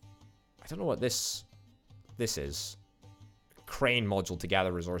 I don't know what this is. Crane module to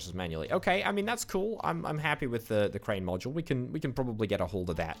gather resources manually. Okay, I mean, that's cool. I'm happy with the crane module. We can probably get a hold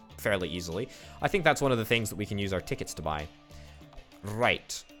of that fairly easily. I think that's one of the things that we can use our tickets to buy.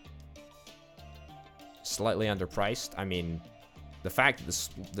 Right. Slightly underpriced. I mean, the fact that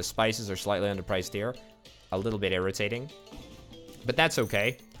the spices are slightly underpriced here, a little bit irritating. But that's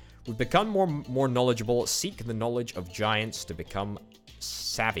okay. We've become more knowledgeable. Seek the knowledge of giants to become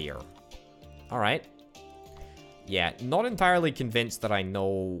savvier. Alright. Yeah, not entirely convinced that I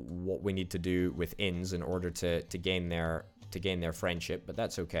know what we need to do with inns in order to gain their friendship, but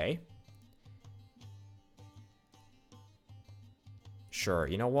that's okay. Sure,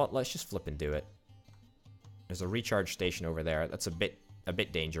 you know what? Let's just flip and do it. There's a recharge station over there. That's a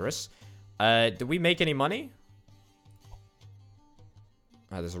bit dangerous. Did we make any money?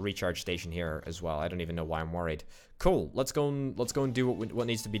 There's a recharge station here as well. I don't even know why I'm worried. Cool. Let's go and do what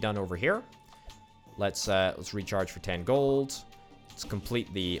needs to be done over here. Let's recharge for 10 gold. Let's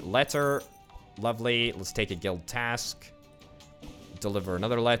complete the letter. Lovely. Let's take a guild task. Deliver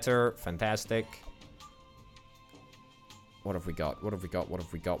another letter. Fantastic. What have we got? What have we got? What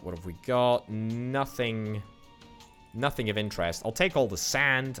have we got? What have we got? Nothing of interest. I'll take all the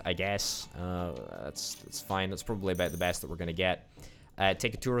sand, I guess. That's fine. That's probably about the best that we're gonna get.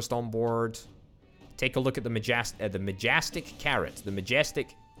 Take a tourist on board. Take a look at the majestic carrot. The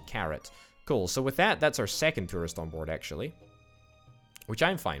majestic carrot. Cool. So with that, that's our second tourist on board, actually, which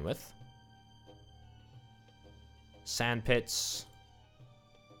I'm fine with. Sand pits.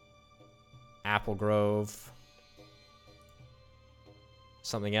 Apple Grove.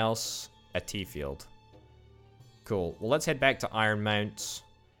 Something else. A tea field. Cool. Well, let's head back to Ironmount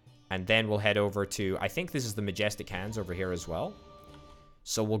And then we'll head over to, I think this is the Majestic Hands over here as well.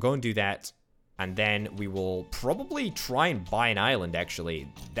 So we'll go and do that. And then we will probably try and buy an island, actually.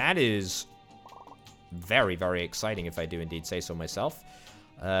 That is very, very exciting, if I do indeed say so myself.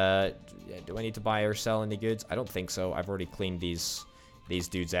 Do I need to buy or sell any goods? I don't think so. I've already cleaned these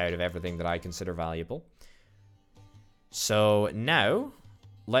dudes out of everything that I consider valuable. So now,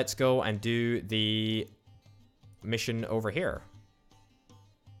 let's go and do the mission over here.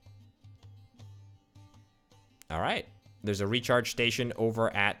 Alright. There's a recharge station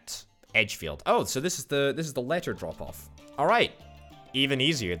over at Edgefield. Oh, so this is the letter drop-off. Alright. Even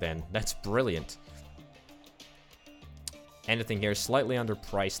easier then. That's brilliant. Anything here, slightly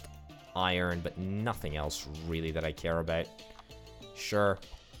underpriced iron, but nothing else really that I care about. Sure.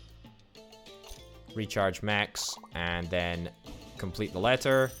 Recharge max, and then complete the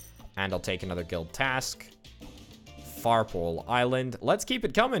letter, and I'll take another guild task. Farpole Island. Let's keep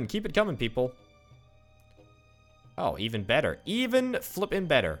it coming, people. Oh, even better. Even flippin'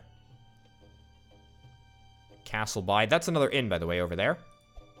 better. Castle by. That's another inn, by the way, over there.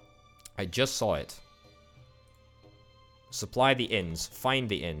 I just saw it. Supply the inns. Find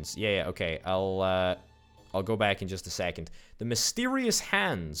the inns. Yeah, okay. I'll go back in just a second. The Mysterious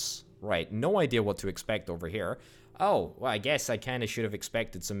Hands. Right, no idea what to expect over here. Oh, well, I guess I kind of should have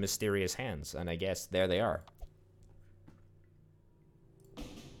expected some Mysterious Hands. And I guess there they are.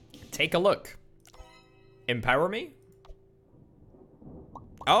 Take a look. Empower me?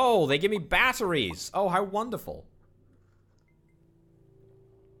 Oh, they give me batteries. Oh, how wonderful.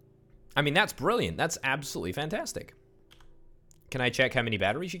 I mean, that's brilliant. That's absolutely fantastic. Can I check how many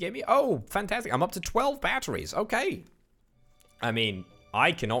batteries you gave me? Oh, fantastic. I'm up to 12 batteries. Okay. I mean,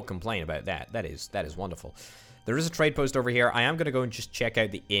 I cannot complain about that. That is wonderful. There is a trade post over here. I am going to go and just check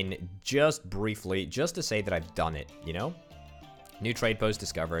out the inn just briefly, just to say that I've done it, you know? New trade post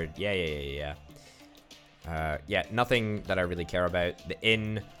discovered. Yeah. Yeah, nothing that I really care about. The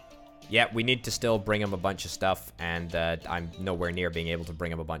inn. Yeah, we need to still bring him a bunch of stuff, and I'm nowhere near being able to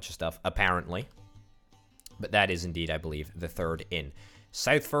bring him a bunch of stuff, apparently. But that is indeed, I believe, the third inn.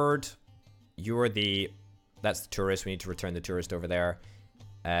 Southford, you're the... That's the tourist. We need to return the tourist over there.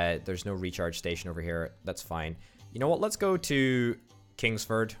 There's no recharge station over here. That's fine. You know what? Let's go to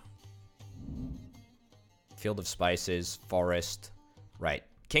Kingsford. Field of Spices. Forest. Right.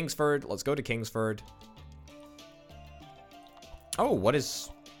 Kingsford. Let's go to Kingsford. Oh, what is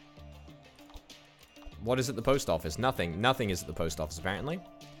at the post office? Nothing. Nothing is at the post office, apparently.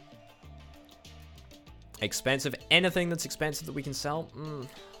 Expensive. Anything that's expensive that we can sell?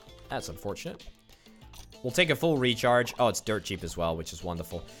 That's unfortunate. We'll take a full recharge. Oh, it's dirt cheap as well, which is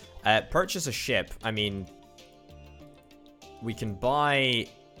wonderful. Purchase a ship. I mean, we can buy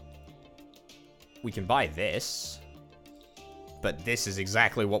this. But this is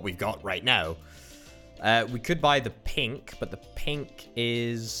exactly what we've got right now. We could buy the pink, but the pink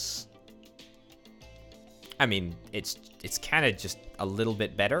is... I mean, it's kind of just a little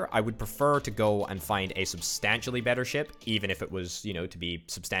bit better. I would prefer to go and find a substantially better ship, even if it was, you know, to be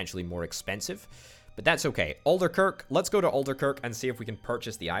substantially more expensive. But that's okay. Alderkirk. Let's go to Alderkirk and see if we can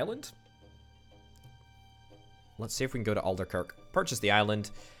purchase the island. Let's see if we can go to Alderkirk, purchase the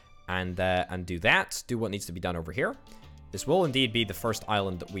island, and do that. Do what needs to be done over here. This will indeed be the first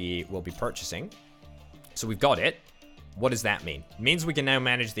island that we will be purchasing. So we've got it. What does that mean? It means we can now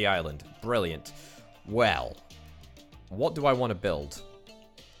manage the island. Brilliant. Well, what do I want to build?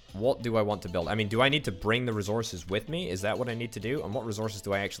 What do I want to build? I mean, do I need to bring the resources with me? Is that what I need to do? And what resources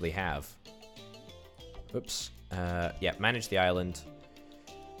do I actually have? Oops. Yeah, manage the island.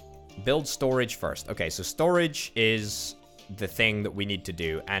 Build storage first. Okay, so storage is the thing that we need to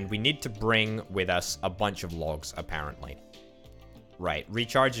do. And we need to bring with us a bunch of logs, apparently. Right,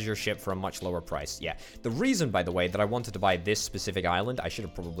 recharges your ship for a much lower price. Yeah, the reason, by the way, that I wanted to buy this specific island, I should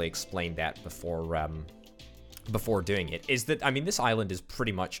have probably explained that before doing it, is that, I mean, this island is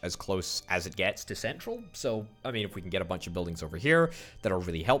pretty much as close as it gets to Central. So, I mean, if we can get a bunch of buildings over here that are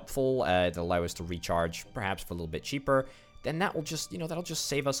really helpful, that allow us to recharge perhaps for a little bit cheaper, then that will just, you know, that'll just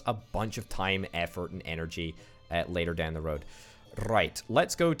save us a bunch of time, effort, and energy later down the road. Right,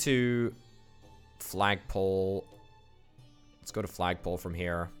 let's go to Flagpole. Let's go to Flagpole from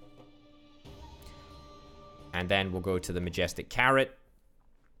here. And then we'll go to the Majestic Carrot.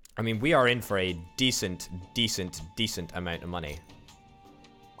 I mean, we are in for a decent amount of money.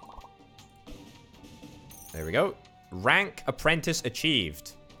 There we go. Rank Apprentice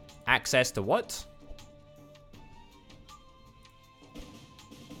achieved. Access to what?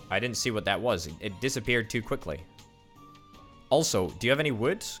 I didn't see what that was. It disappeared too quickly. Also, do you have any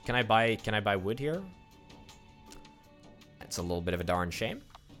wood? Can I buy wood here? It's a little bit of a darn shame.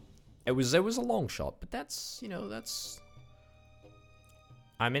 It was a long shot, but that's, you know, that's...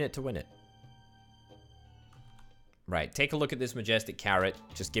 I'm in it to win it. Right, take a look at this majestic carrot.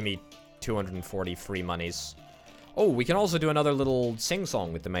 Just give me 240 free monies. Oh, we can also do another little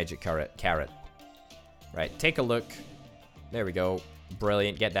sing-song with the magic carrot. Right, take a look. There we go.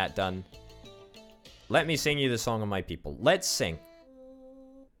 Brilliant, get that done. Let me sing you the song of my people. Let's sing.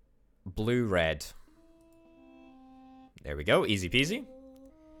 Blue, red. There we go, easy peasy.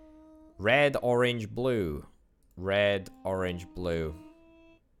 Red, orange, blue. Red, orange, blue.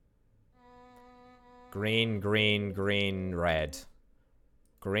 Green, green, green, red.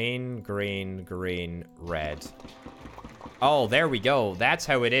 Green, green, green, red. Oh, there we go. That's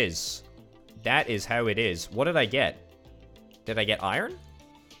how it is. That is how it is. What did I get? Did I get iron?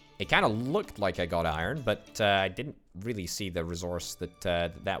 It kind of looked like I got iron, but I didn't really see the resource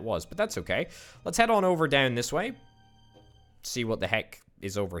that that was. But that's okay. Let's head on over down this way. See what the heck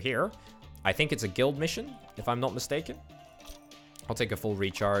is over here. I think it's a guild mission, if I'm not mistaken. I'll take a full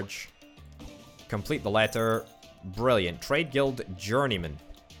recharge. Complete the letter. Brilliant. Trade Guild Journeyman.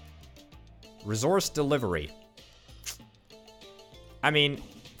 Resource delivery. I mean,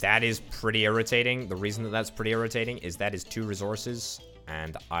 that is pretty irritating. The reason that that's pretty irritating is that is 2 resources.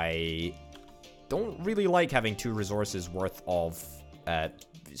 And I don't really like having 2 resources worth of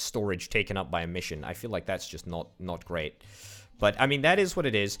storage taken up by a mission. I feel like that's just not great. But, I mean, that is what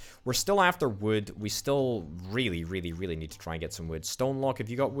it is. We're still after wood. We still really, really, really need to try and get some wood. Stonelock, have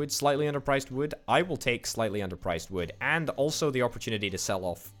you got wood? Slightly underpriced wood? I will take slightly underpriced wood. And also the opportunity to sell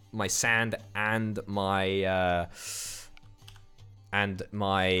off my sand and my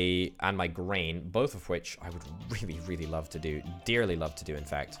grain. Both of which I would really, really love to do. Dearly love to do, in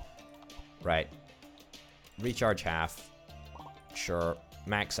fact. Right. Recharge half. Sure.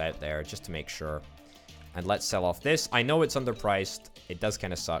 Max out there, just to make sure. And let's sell off this. I know it's underpriced. It does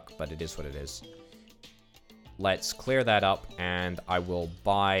kind of suck, but it is what it is. Let's clear that up, and I will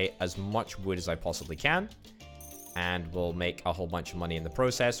buy as much wood as I possibly can. And we'll make a whole bunch of money in the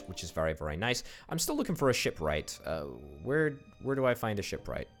process, which is very, very nice. I'm still looking for a shipwright. Where do I find a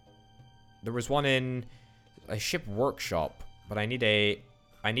shipwright? There was one in a ship workshop, but I need a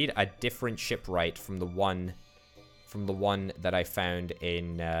different shipwright from the one that I found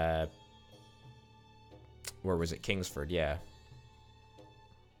in where was it? Kingsford, yeah.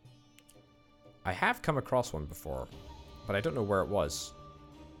 I have come across one before, but I don't know where it was.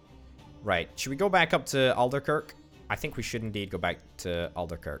 Right, should we go back up to Alderkirk? I think we should indeed go back to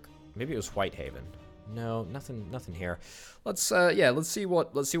Alderkirk. Maybe it was Whitehaven. No, nothing here. Let's see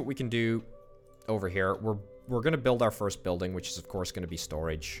what we can do over here. We're gonna build our first building, which is of course gonna be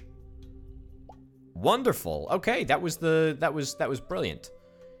storage. Wonderful. Okay, that was brilliant.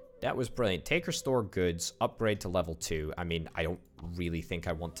 That was brilliant. Take or store goods, upgrade to level 2. I mean, I don't really think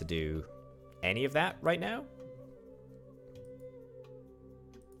I want to do any of that right now.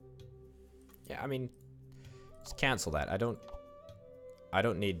 Yeah, I mean, just cancel that. I don't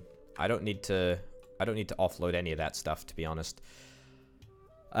need to offload any of that stuff, to be honest.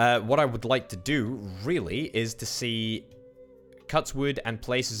 What I would like to do, really, is to see cuts wood and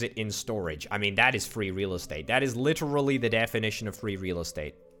places it in storage. I mean, that is free real estate. That is literally the definition of free real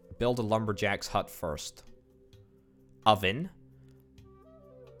estate. Build a lumberjack's hut first. Oven.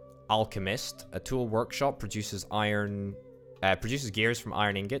 Alchemist. A tool workshop produces iron, produces gears from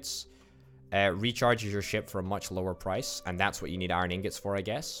iron ingots. Recharges your ship for a much lower price, and that's what you need iron ingots for, I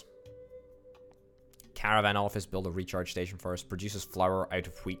guess. Caravan office, build a recharge station first. Produces flour out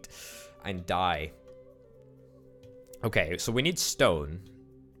of wheat and dye. Okay, so we need stone.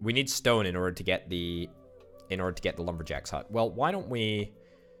 We need stone in order to get the lumberjack's hut. Well, why don't we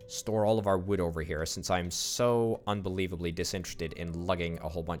store all of our wood over here, since I'm so unbelievably disinterested in lugging a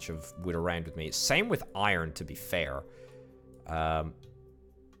whole bunch of wood around with me. Same with iron, to be fair.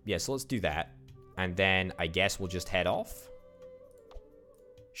 Yeah, so let's do that. And then I guess we'll just head off.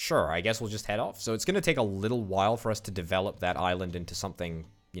 Sure, I guess we'll just head off. So it's going to take a little while for us to develop that island into something,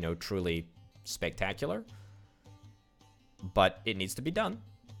 you know, truly spectacular. But it needs to be done.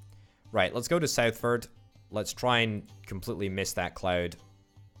 Right, let's go to Southford. Let's try and completely miss that cloud.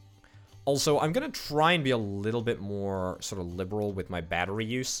 Also, I'm going to try and be a little bit more sort of liberal with my battery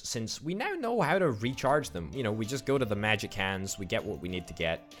use, since we now know how to recharge them. You know, we just go to the magic hands, we get what we need to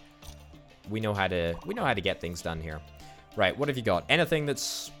get. We know how to get things done here. Right, what have you got? Anything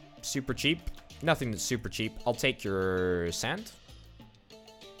that's super cheap? Nothing that's super cheap. I'll take your sand.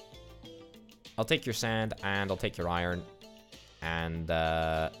 I'll take your sand, and I'll take your iron. And,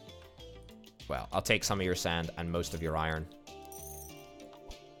 well, I'll take some of your sand and most of your iron.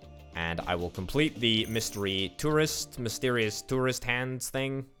 And I will complete the mysterious tourist hands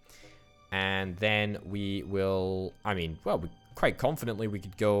thing. And then we will... I mean, well, quite confidently we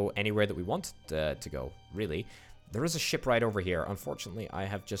could go anywhere that we wanted to go, really. There is a ship right over here. Unfortunately,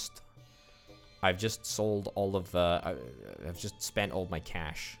 I've just sold all of... I've just spent all my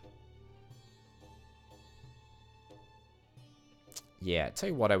cash. Yeah, tell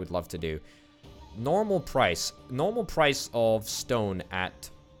you what I would love to do. Normal price of stone at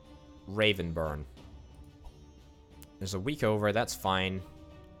Ravenburn. There's a week over, that's fine.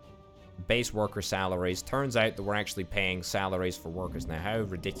 Base worker salaries. Turns out that we're actually paying salaries for workers now. How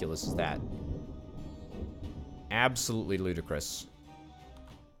ridiculous is that? Absolutely ludicrous.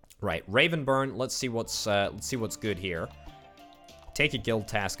 Right, Ravenburn. Let's see what's good here. Take a guild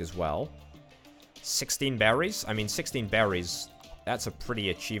task as well. 16 berries. I mean, 16 berries. That's a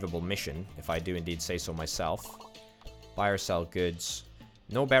pretty achievable mission, if I do indeed say so myself. Buy or sell goods.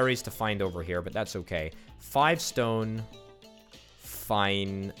 No berries to find over here, but that's okay. 5 stone.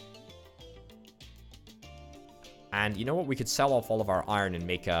 Fine. And you know what? We could sell off all of our iron and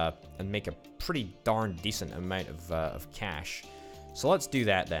make a pretty darn decent amount of cash. So let's do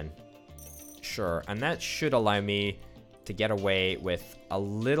that then. Sure. And that should allow me to get away with a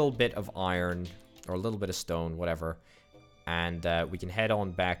little bit of iron or a little bit of stone, whatever. And we can head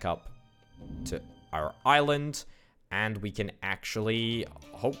on back up to our island, and we can actually,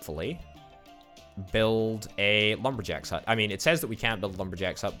 hopefully, build a lumberjack's hut. I mean, it says that we can't build a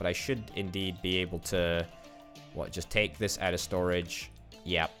lumberjack's hut, but I should indeed be able to, what, just take this out of storage.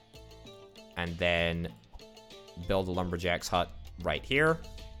 Yep. And then build a lumberjack's hut right here.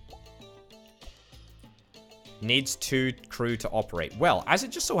 Needs 2 crew to operate. Well, as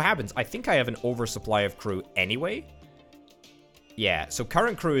it just so happens, I think I have an oversupply of crew anyway. Yeah, so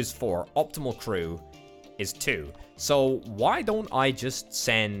current crew is 4. Optimal crew is 2. So why don't I just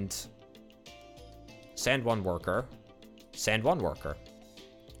send 1 worker, send 1 worker.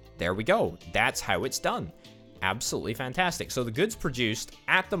 There we go. That's how it's done. Absolutely fantastic. So the goods produced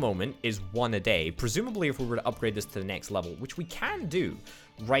at the moment is 1 a day. Presumably if we were to upgrade this to the next level, which we can do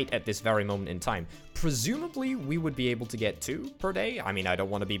right at this very moment in time, presumably we would be able to get 2 per day. I mean, I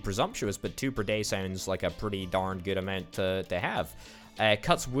don't want to be presumptuous, but 2 per day sounds like a pretty darn good amount to have.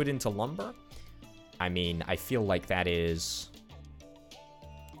 Cuts wood into lumber. I mean, I feel like that is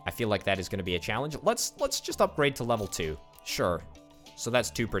going to be a challenge. Let's just upgrade to level 2. Sure. So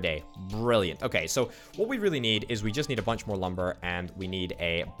that's 2 per day. Brilliant. Okay, so what we really need is we just need a bunch more lumber, and we need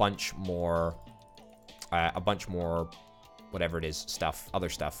a bunch more, whatever it is, stuff, other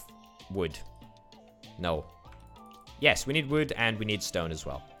stuff. Wood. No. Yes, we need wood, and we need stone as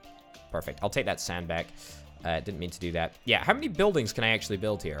well. Perfect. I'll take that sand back. Didn't mean to do that. Yeah, how many buildings can I actually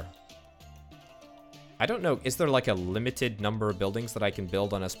build here? I don't know. Is there like a limited number of buildings that I can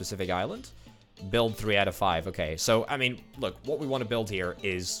build on a specific island? Build 3 out of 5. Okay, so, I mean, look, what we want to build here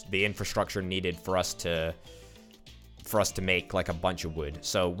is the infrastructure needed for us to make, like, a bunch of wood.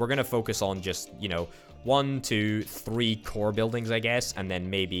 So we're going to focus on just, you know, 1, 2, 3 core buildings, I guess, and then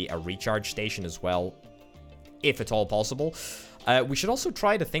maybe a recharge station as well, if at all possible. We should also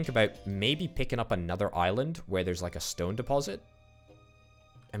try to think about maybe picking up another island where there's, like, a stone deposit.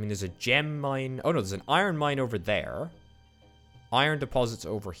 I mean, there's a gem mine. Oh, no, there's an iron mine over there. Iron deposits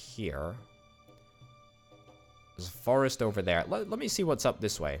over here. There's a forest over there. Let me see what's up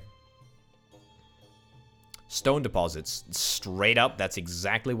this way. Stone deposits. Straight up, that's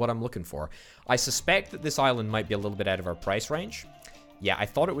exactly what I'm looking for. I suspect that this island might be a little bit out of our price range. Yeah, I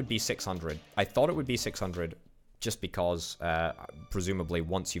thought it would be 600. I thought it would be 600 just because, presumably,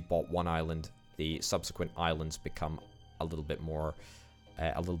 once you've bought one island, the subsequent islands become a little bit more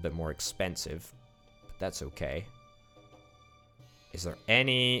expensive. But that's okay. Is there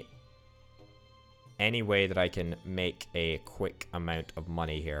any way that I can make a quick amount of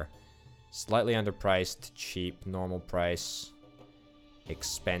money here? Slightly underpriced, cheap, normal price,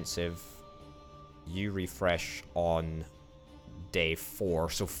 expensive. You refresh on day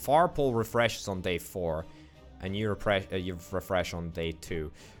 4. So Farpole refreshes on day 4, and you refresh on day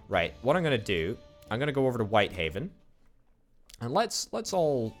 2. Right. What I'm gonna do, I'm gonna go over to Whitehaven, and let's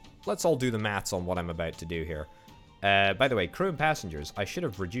all do the maths on what I'm about to do here. By the way, crew and passengers, I should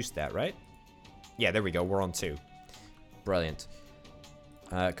have reduced that, right? Yeah, there we go. We're on 2. Brilliant.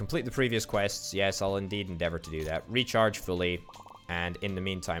 Complete the previous quests. Yes, I'll indeed endeavor to do that. Recharge fully. And in the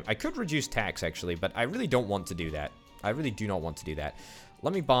meantime, I could reduce tax, actually, but I really don't want to do that. I really do not want to do that.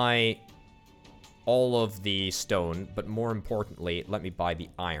 Let me buy all of the stone, but more importantly, let me buy the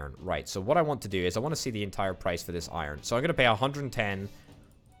iron. Right, so what I want to do is I want to see the entire price for this iron. So I'm going to pay 110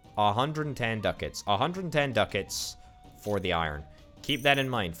 ducats. 110 ducats for the iron. Keep that in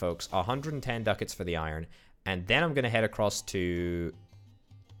mind, folks. 110 ducats for the iron. And then I'm going to head across to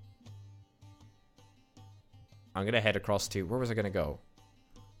I'm gonna head across to... Where was I gonna go?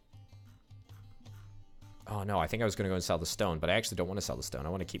 Oh, no, I think I was gonna go and sell the stone, but I actually don't want to sell the stone. I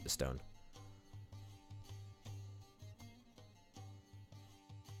want to keep the stone.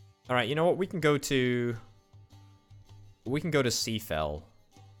 Alright, you know what? We can go to Seafell.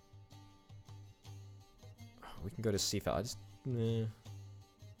 We can go to Seafell. I just...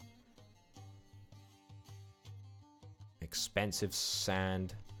 Expensive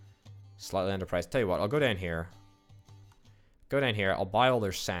sand. Slightly underpriced. Tell you what, I'll go down here. Go down here. I'll buy all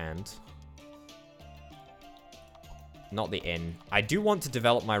their sand. Not the inn. I do want to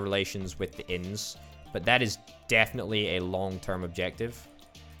develop my relations with the inns, but that is definitely a long-term objective.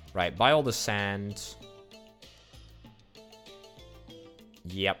 Right, buy all the sand.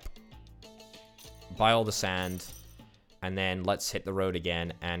 Yep. Buy all the sand. And then let's hit the road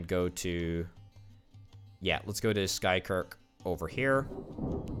again and go to... Yeah, let's go to Skykirk over here.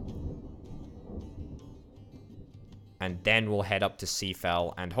 And then we'll head up to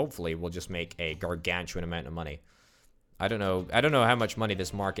Seafell, and hopefully we'll just make a gargantuan amount of money. I don't know how much money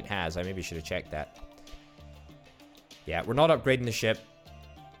this market has. I maybe should have checked that. Yeah, we're not upgrading the ship.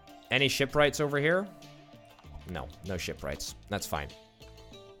 Any shipwrights over here? No, no shipwrights. That's fine.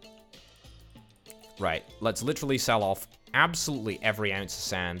 Right, let's literally sell off absolutely every ounce of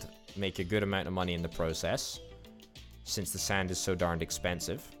sand. Make a good amount of money in the process. Since the sand is so darned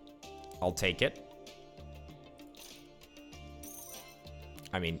expensive. I'll take it.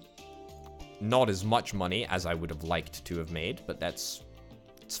 I mean, not as much money as I would have liked to have made, but it's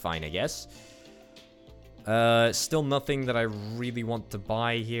fine, I guess. Still nothing that I really want to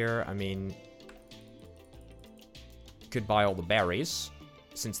buy here. I mean, could buy all the berries,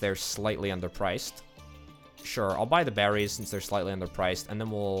 since they're slightly underpriced. Sure, I'll buy the berries since they're slightly underpriced, and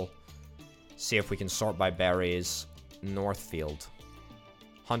then we'll see if we can sort by berries. Northfield.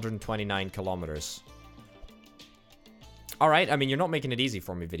 129 kilometers. Alright, I mean, you're not making it easy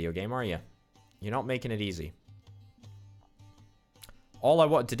for me, video game, are you? You're not making it easy. All I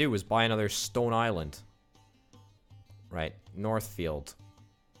wanted to do was buy another stone island. Right, Northfield.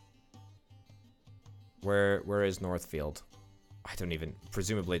 Where is Northfield? I don't even...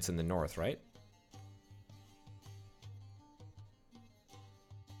 Presumably it's in the north, right?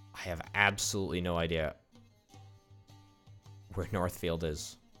 I have absolutely no idea where Northfield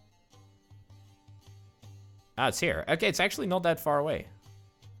is. Ah, it's here. Okay, it's actually not that far away.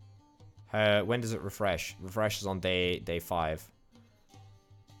 When does it refresh? Refreshes on day 5.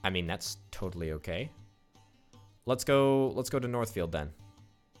 I mean, that's totally okay. Let's go to Northfield then.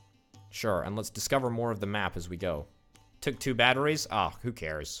 Sure, and let's discover more of the map as we go. Took 2 batteries? Ah, who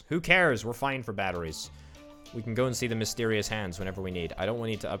cares? Who cares? We're fine for batteries. We can go and see the mysterious hands whenever we need. I don't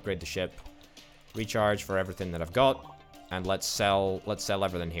need to upgrade the ship. Recharge for everything that I've got. And let's sell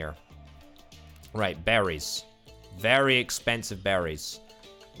everything here. Right, berries. Very expensive berries.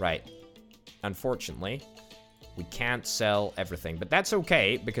 Right. Unfortunately, we can't sell everything. But that's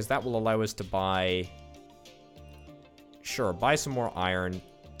okay, because that will allow us to buy... Sure, buy some more iron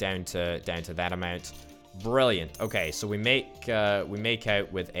down to that amount. Brilliant. Okay, so we make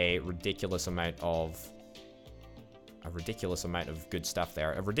out with a ridiculous amount of good stuff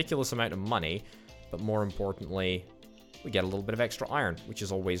there. A ridiculous amount of money, but more importantly, we get a little bit of extra iron, which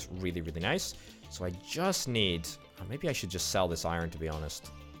is always really, really nice. So I just need... Or maybe I should just sell this iron, to be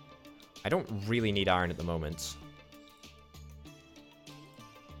honest. I don't really need iron at the moment.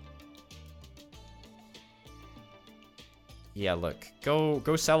 Yeah, look.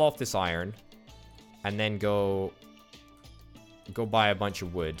 Go sell off this iron. And then go buy a bunch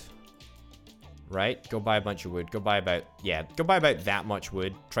of wood. Right? Go buy a bunch of wood. Go buy about that much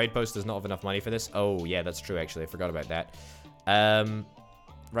wood. Trade Post does not have enough money for this. Oh, yeah, that's true, actually. I forgot about that.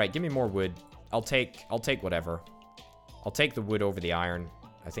 Right, give me more wood. I'll take whatever. I'll take the wood over the iron.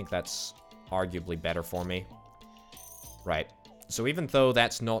 I think that's arguably better for me. Right. So even though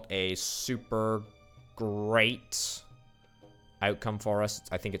that's not a super great outcome for us,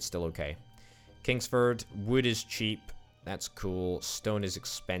 I think it's still okay. Kingsford, wood is cheap. That's cool. Stone is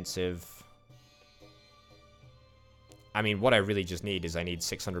expensive. I mean, what I really just need is I need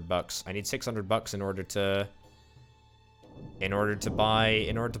 600 bucks. I need 600 bucks in order to buy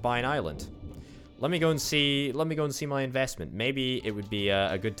an island. Let me go and see my investment. Maybe it would be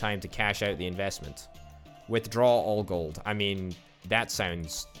a good time to cash out the investment. Withdraw all gold. I mean, that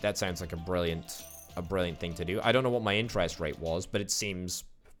sounds like a brilliant thing to do. I don't know what my interest rate was, but it seems,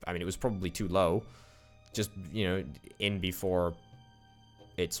 I mean, it was probably too low. Just, you know, in before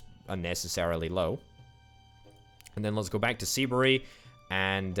it's unnecessarily low. And then let's go back to Seabury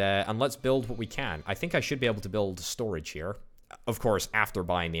and let's build what we can. I think I should be able to build storage here. Of course, after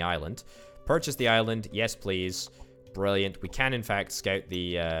buying the island. Purchase the island. Yes, please. Brilliant. We can, in fact, scout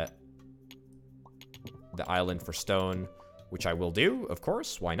the island for stone, which I will do, of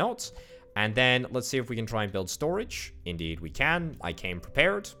course. Why not? And then let's see if we can try and build storage. Indeed, we can. I came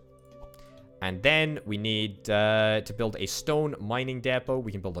prepared. And then we need to build a stone mining depot.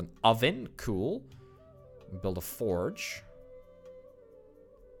 We can build an oven. Cool. Build a forge.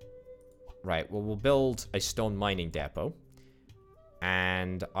 Right, well, we'll build a stone mining depot.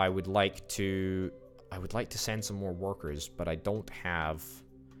 And I would like to send some more workers, but I don't have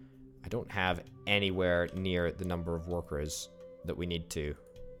anywhere near the number of workers that we need to.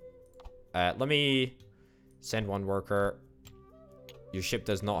 Let me send one worker. Your ship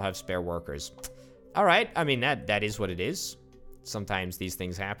does not have spare workers. All right, I mean, that is what it is. Sometimes these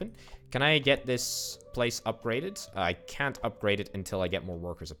things happen. Can I get this place upgraded? I can't upgrade it until I get more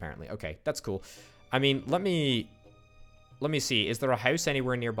workers, apparently. Okay, that's cool. I mean, let me see. Is there a house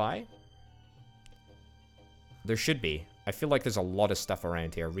anywhere nearby? There should be. I feel like there's a lot of stuff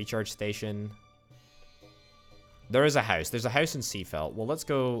around here. Recharge station. There is a house. There's a house in Seafell. Well, let's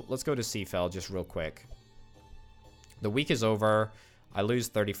go to Seafell just real quick. The week is over. I lose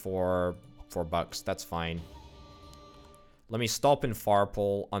 34 bucks. That's fine. Let me stop in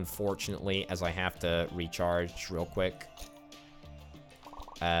Farpole, unfortunately, as I have to recharge real quick.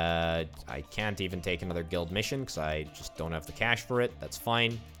 I can't even take another guild mission because I just don't have the cash for it. That's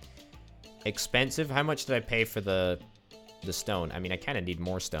fine. Expensive. How much did I pay for the stone? I mean, I kind of need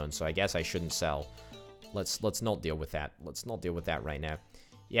more stone, so I guess I shouldn't sell. Let's not deal with that. Let's not deal with that right now.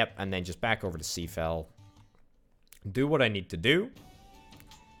 Yep, and then just back over to Seafell. Do what I need to do.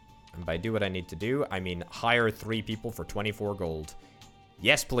 And by do what I need to do, I mean hire 3 people for 24 gold.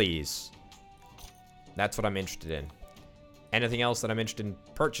 Yes, please. That's what I'm interested in. Anything else that I'm interested in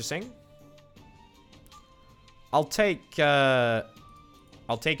purchasing? I'll take as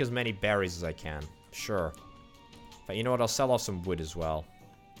many berries as I can. Sure. But you know what? I'll sell off some wood as well.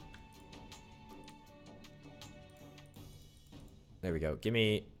 There we go. Give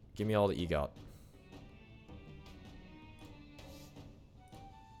me all that you got.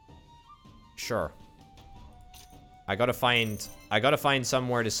 Sure. I gotta find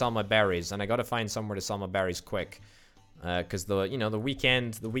somewhere to sell my berries, and I gotta find somewhere to sell my berries quick. Cause the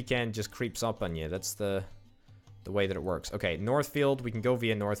weekend just creeps up on you. That's the way that it works. Okay, Northfield, we can go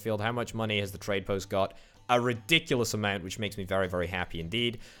via Northfield. How much money has the trade post got? A ridiculous amount, which makes me very, very happy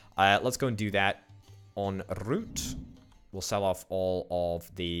indeed. Let's go and do that en route. We'll sell off all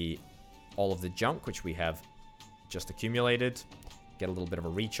of the junk, which we have just accumulated. Get a little bit of a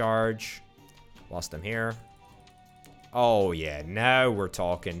recharge whilst I'm here. Oh yeah, now we're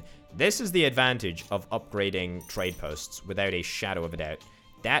talking. This is the advantage of upgrading trade posts without a shadow of a doubt.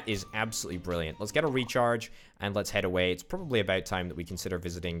 That is absolutely brilliant. Let's get a recharge and let's head away. It's probably about time that we consider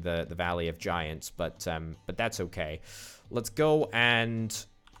visiting the Valley of Giants, but that's okay. Let's go and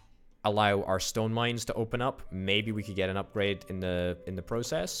allow our stone mines to open up. Maybe we could get an upgrade in the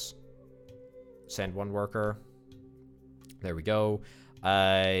process. Send one worker. There we go.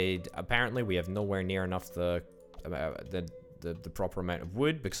 Apparently we have nowhere near enough the proper amount of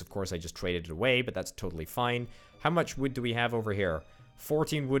wood, because of course I just traded it away, but that's totally fine. How much wood do we have over here?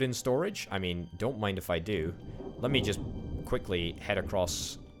 14 wood in storage. I mean, don't mind if I do. Let me just quickly head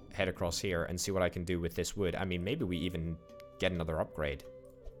across here and see what I can do with this wood. I mean, maybe we even get another upgrade.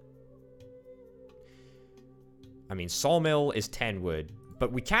 I mean, sawmill is 10 wood,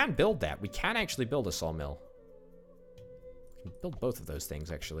 but we can build that. We can actually build a sawmill. We can build both of those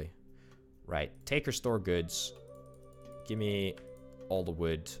things, actually. Right, take or store goods. Give me all the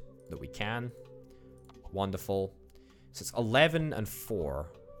wood that we can. Wonderful. So it's 11 and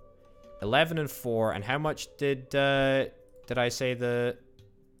 4. 11 and 4. And how much did I say the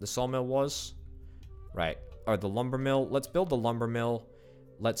sawmill was? Right. Or the lumber mill. Let's build the lumber mill.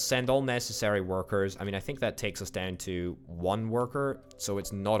 Let's send all necessary workers. I mean, I think that takes us down to 1 worker, so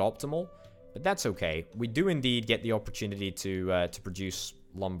it's not optimal, but that's okay. We do indeed get the opportunity to produce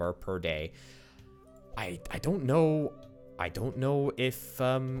lumber per day. I don't know. I don't know if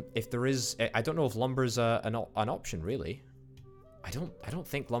there is. I don't know if lumber's an option, really. I don't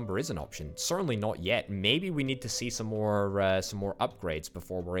think lumber is an option. Certainly not yet. Maybe we need to see some more upgrades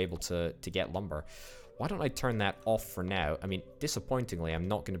before we're able to get lumber. Why don't I turn that off for now? I mean, disappointingly, I'm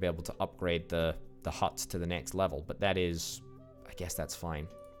not going to be able to upgrade the huts to the next level, but that is, I guess that's fine.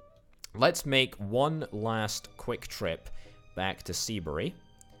 Let's make one last quick trip back to Seabury.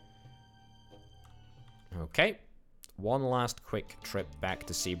 Okay. One last quick trip back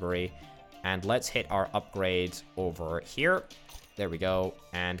to Seabury. And let's hit our upgrade over here. There we go.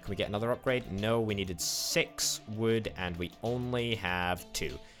 And can we get another upgrade? No, we needed 6 wood and we only have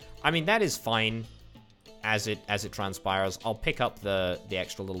 2. I mean, that is fine as it transpires. I'll pick up the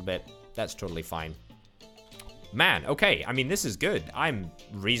extra little bit. That's totally fine. Man, okay, I mean, this is good. I'm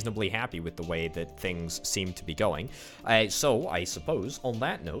reasonably happy with the way that things seem to be going. So, I suppose, on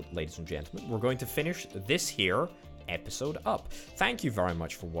that note, ladies and gentlemen, we're going to finish this here episode up. Thank you very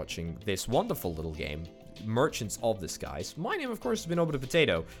much for watching this wonderful little game, Merchants of the Skies. My name, of course, has been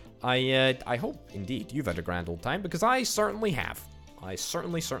Obitapatato. I hope, indeed, you've had a grand old time, because I certainly have. I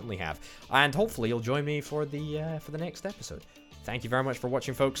certainly have. And hopefully you'll join me for the next episode. Thank you very much for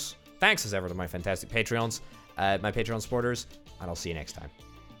watching, folks. Thanks as ever to my fantastic Patreons, my Patreon supporters, and I'll see you next time.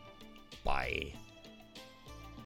 Bye.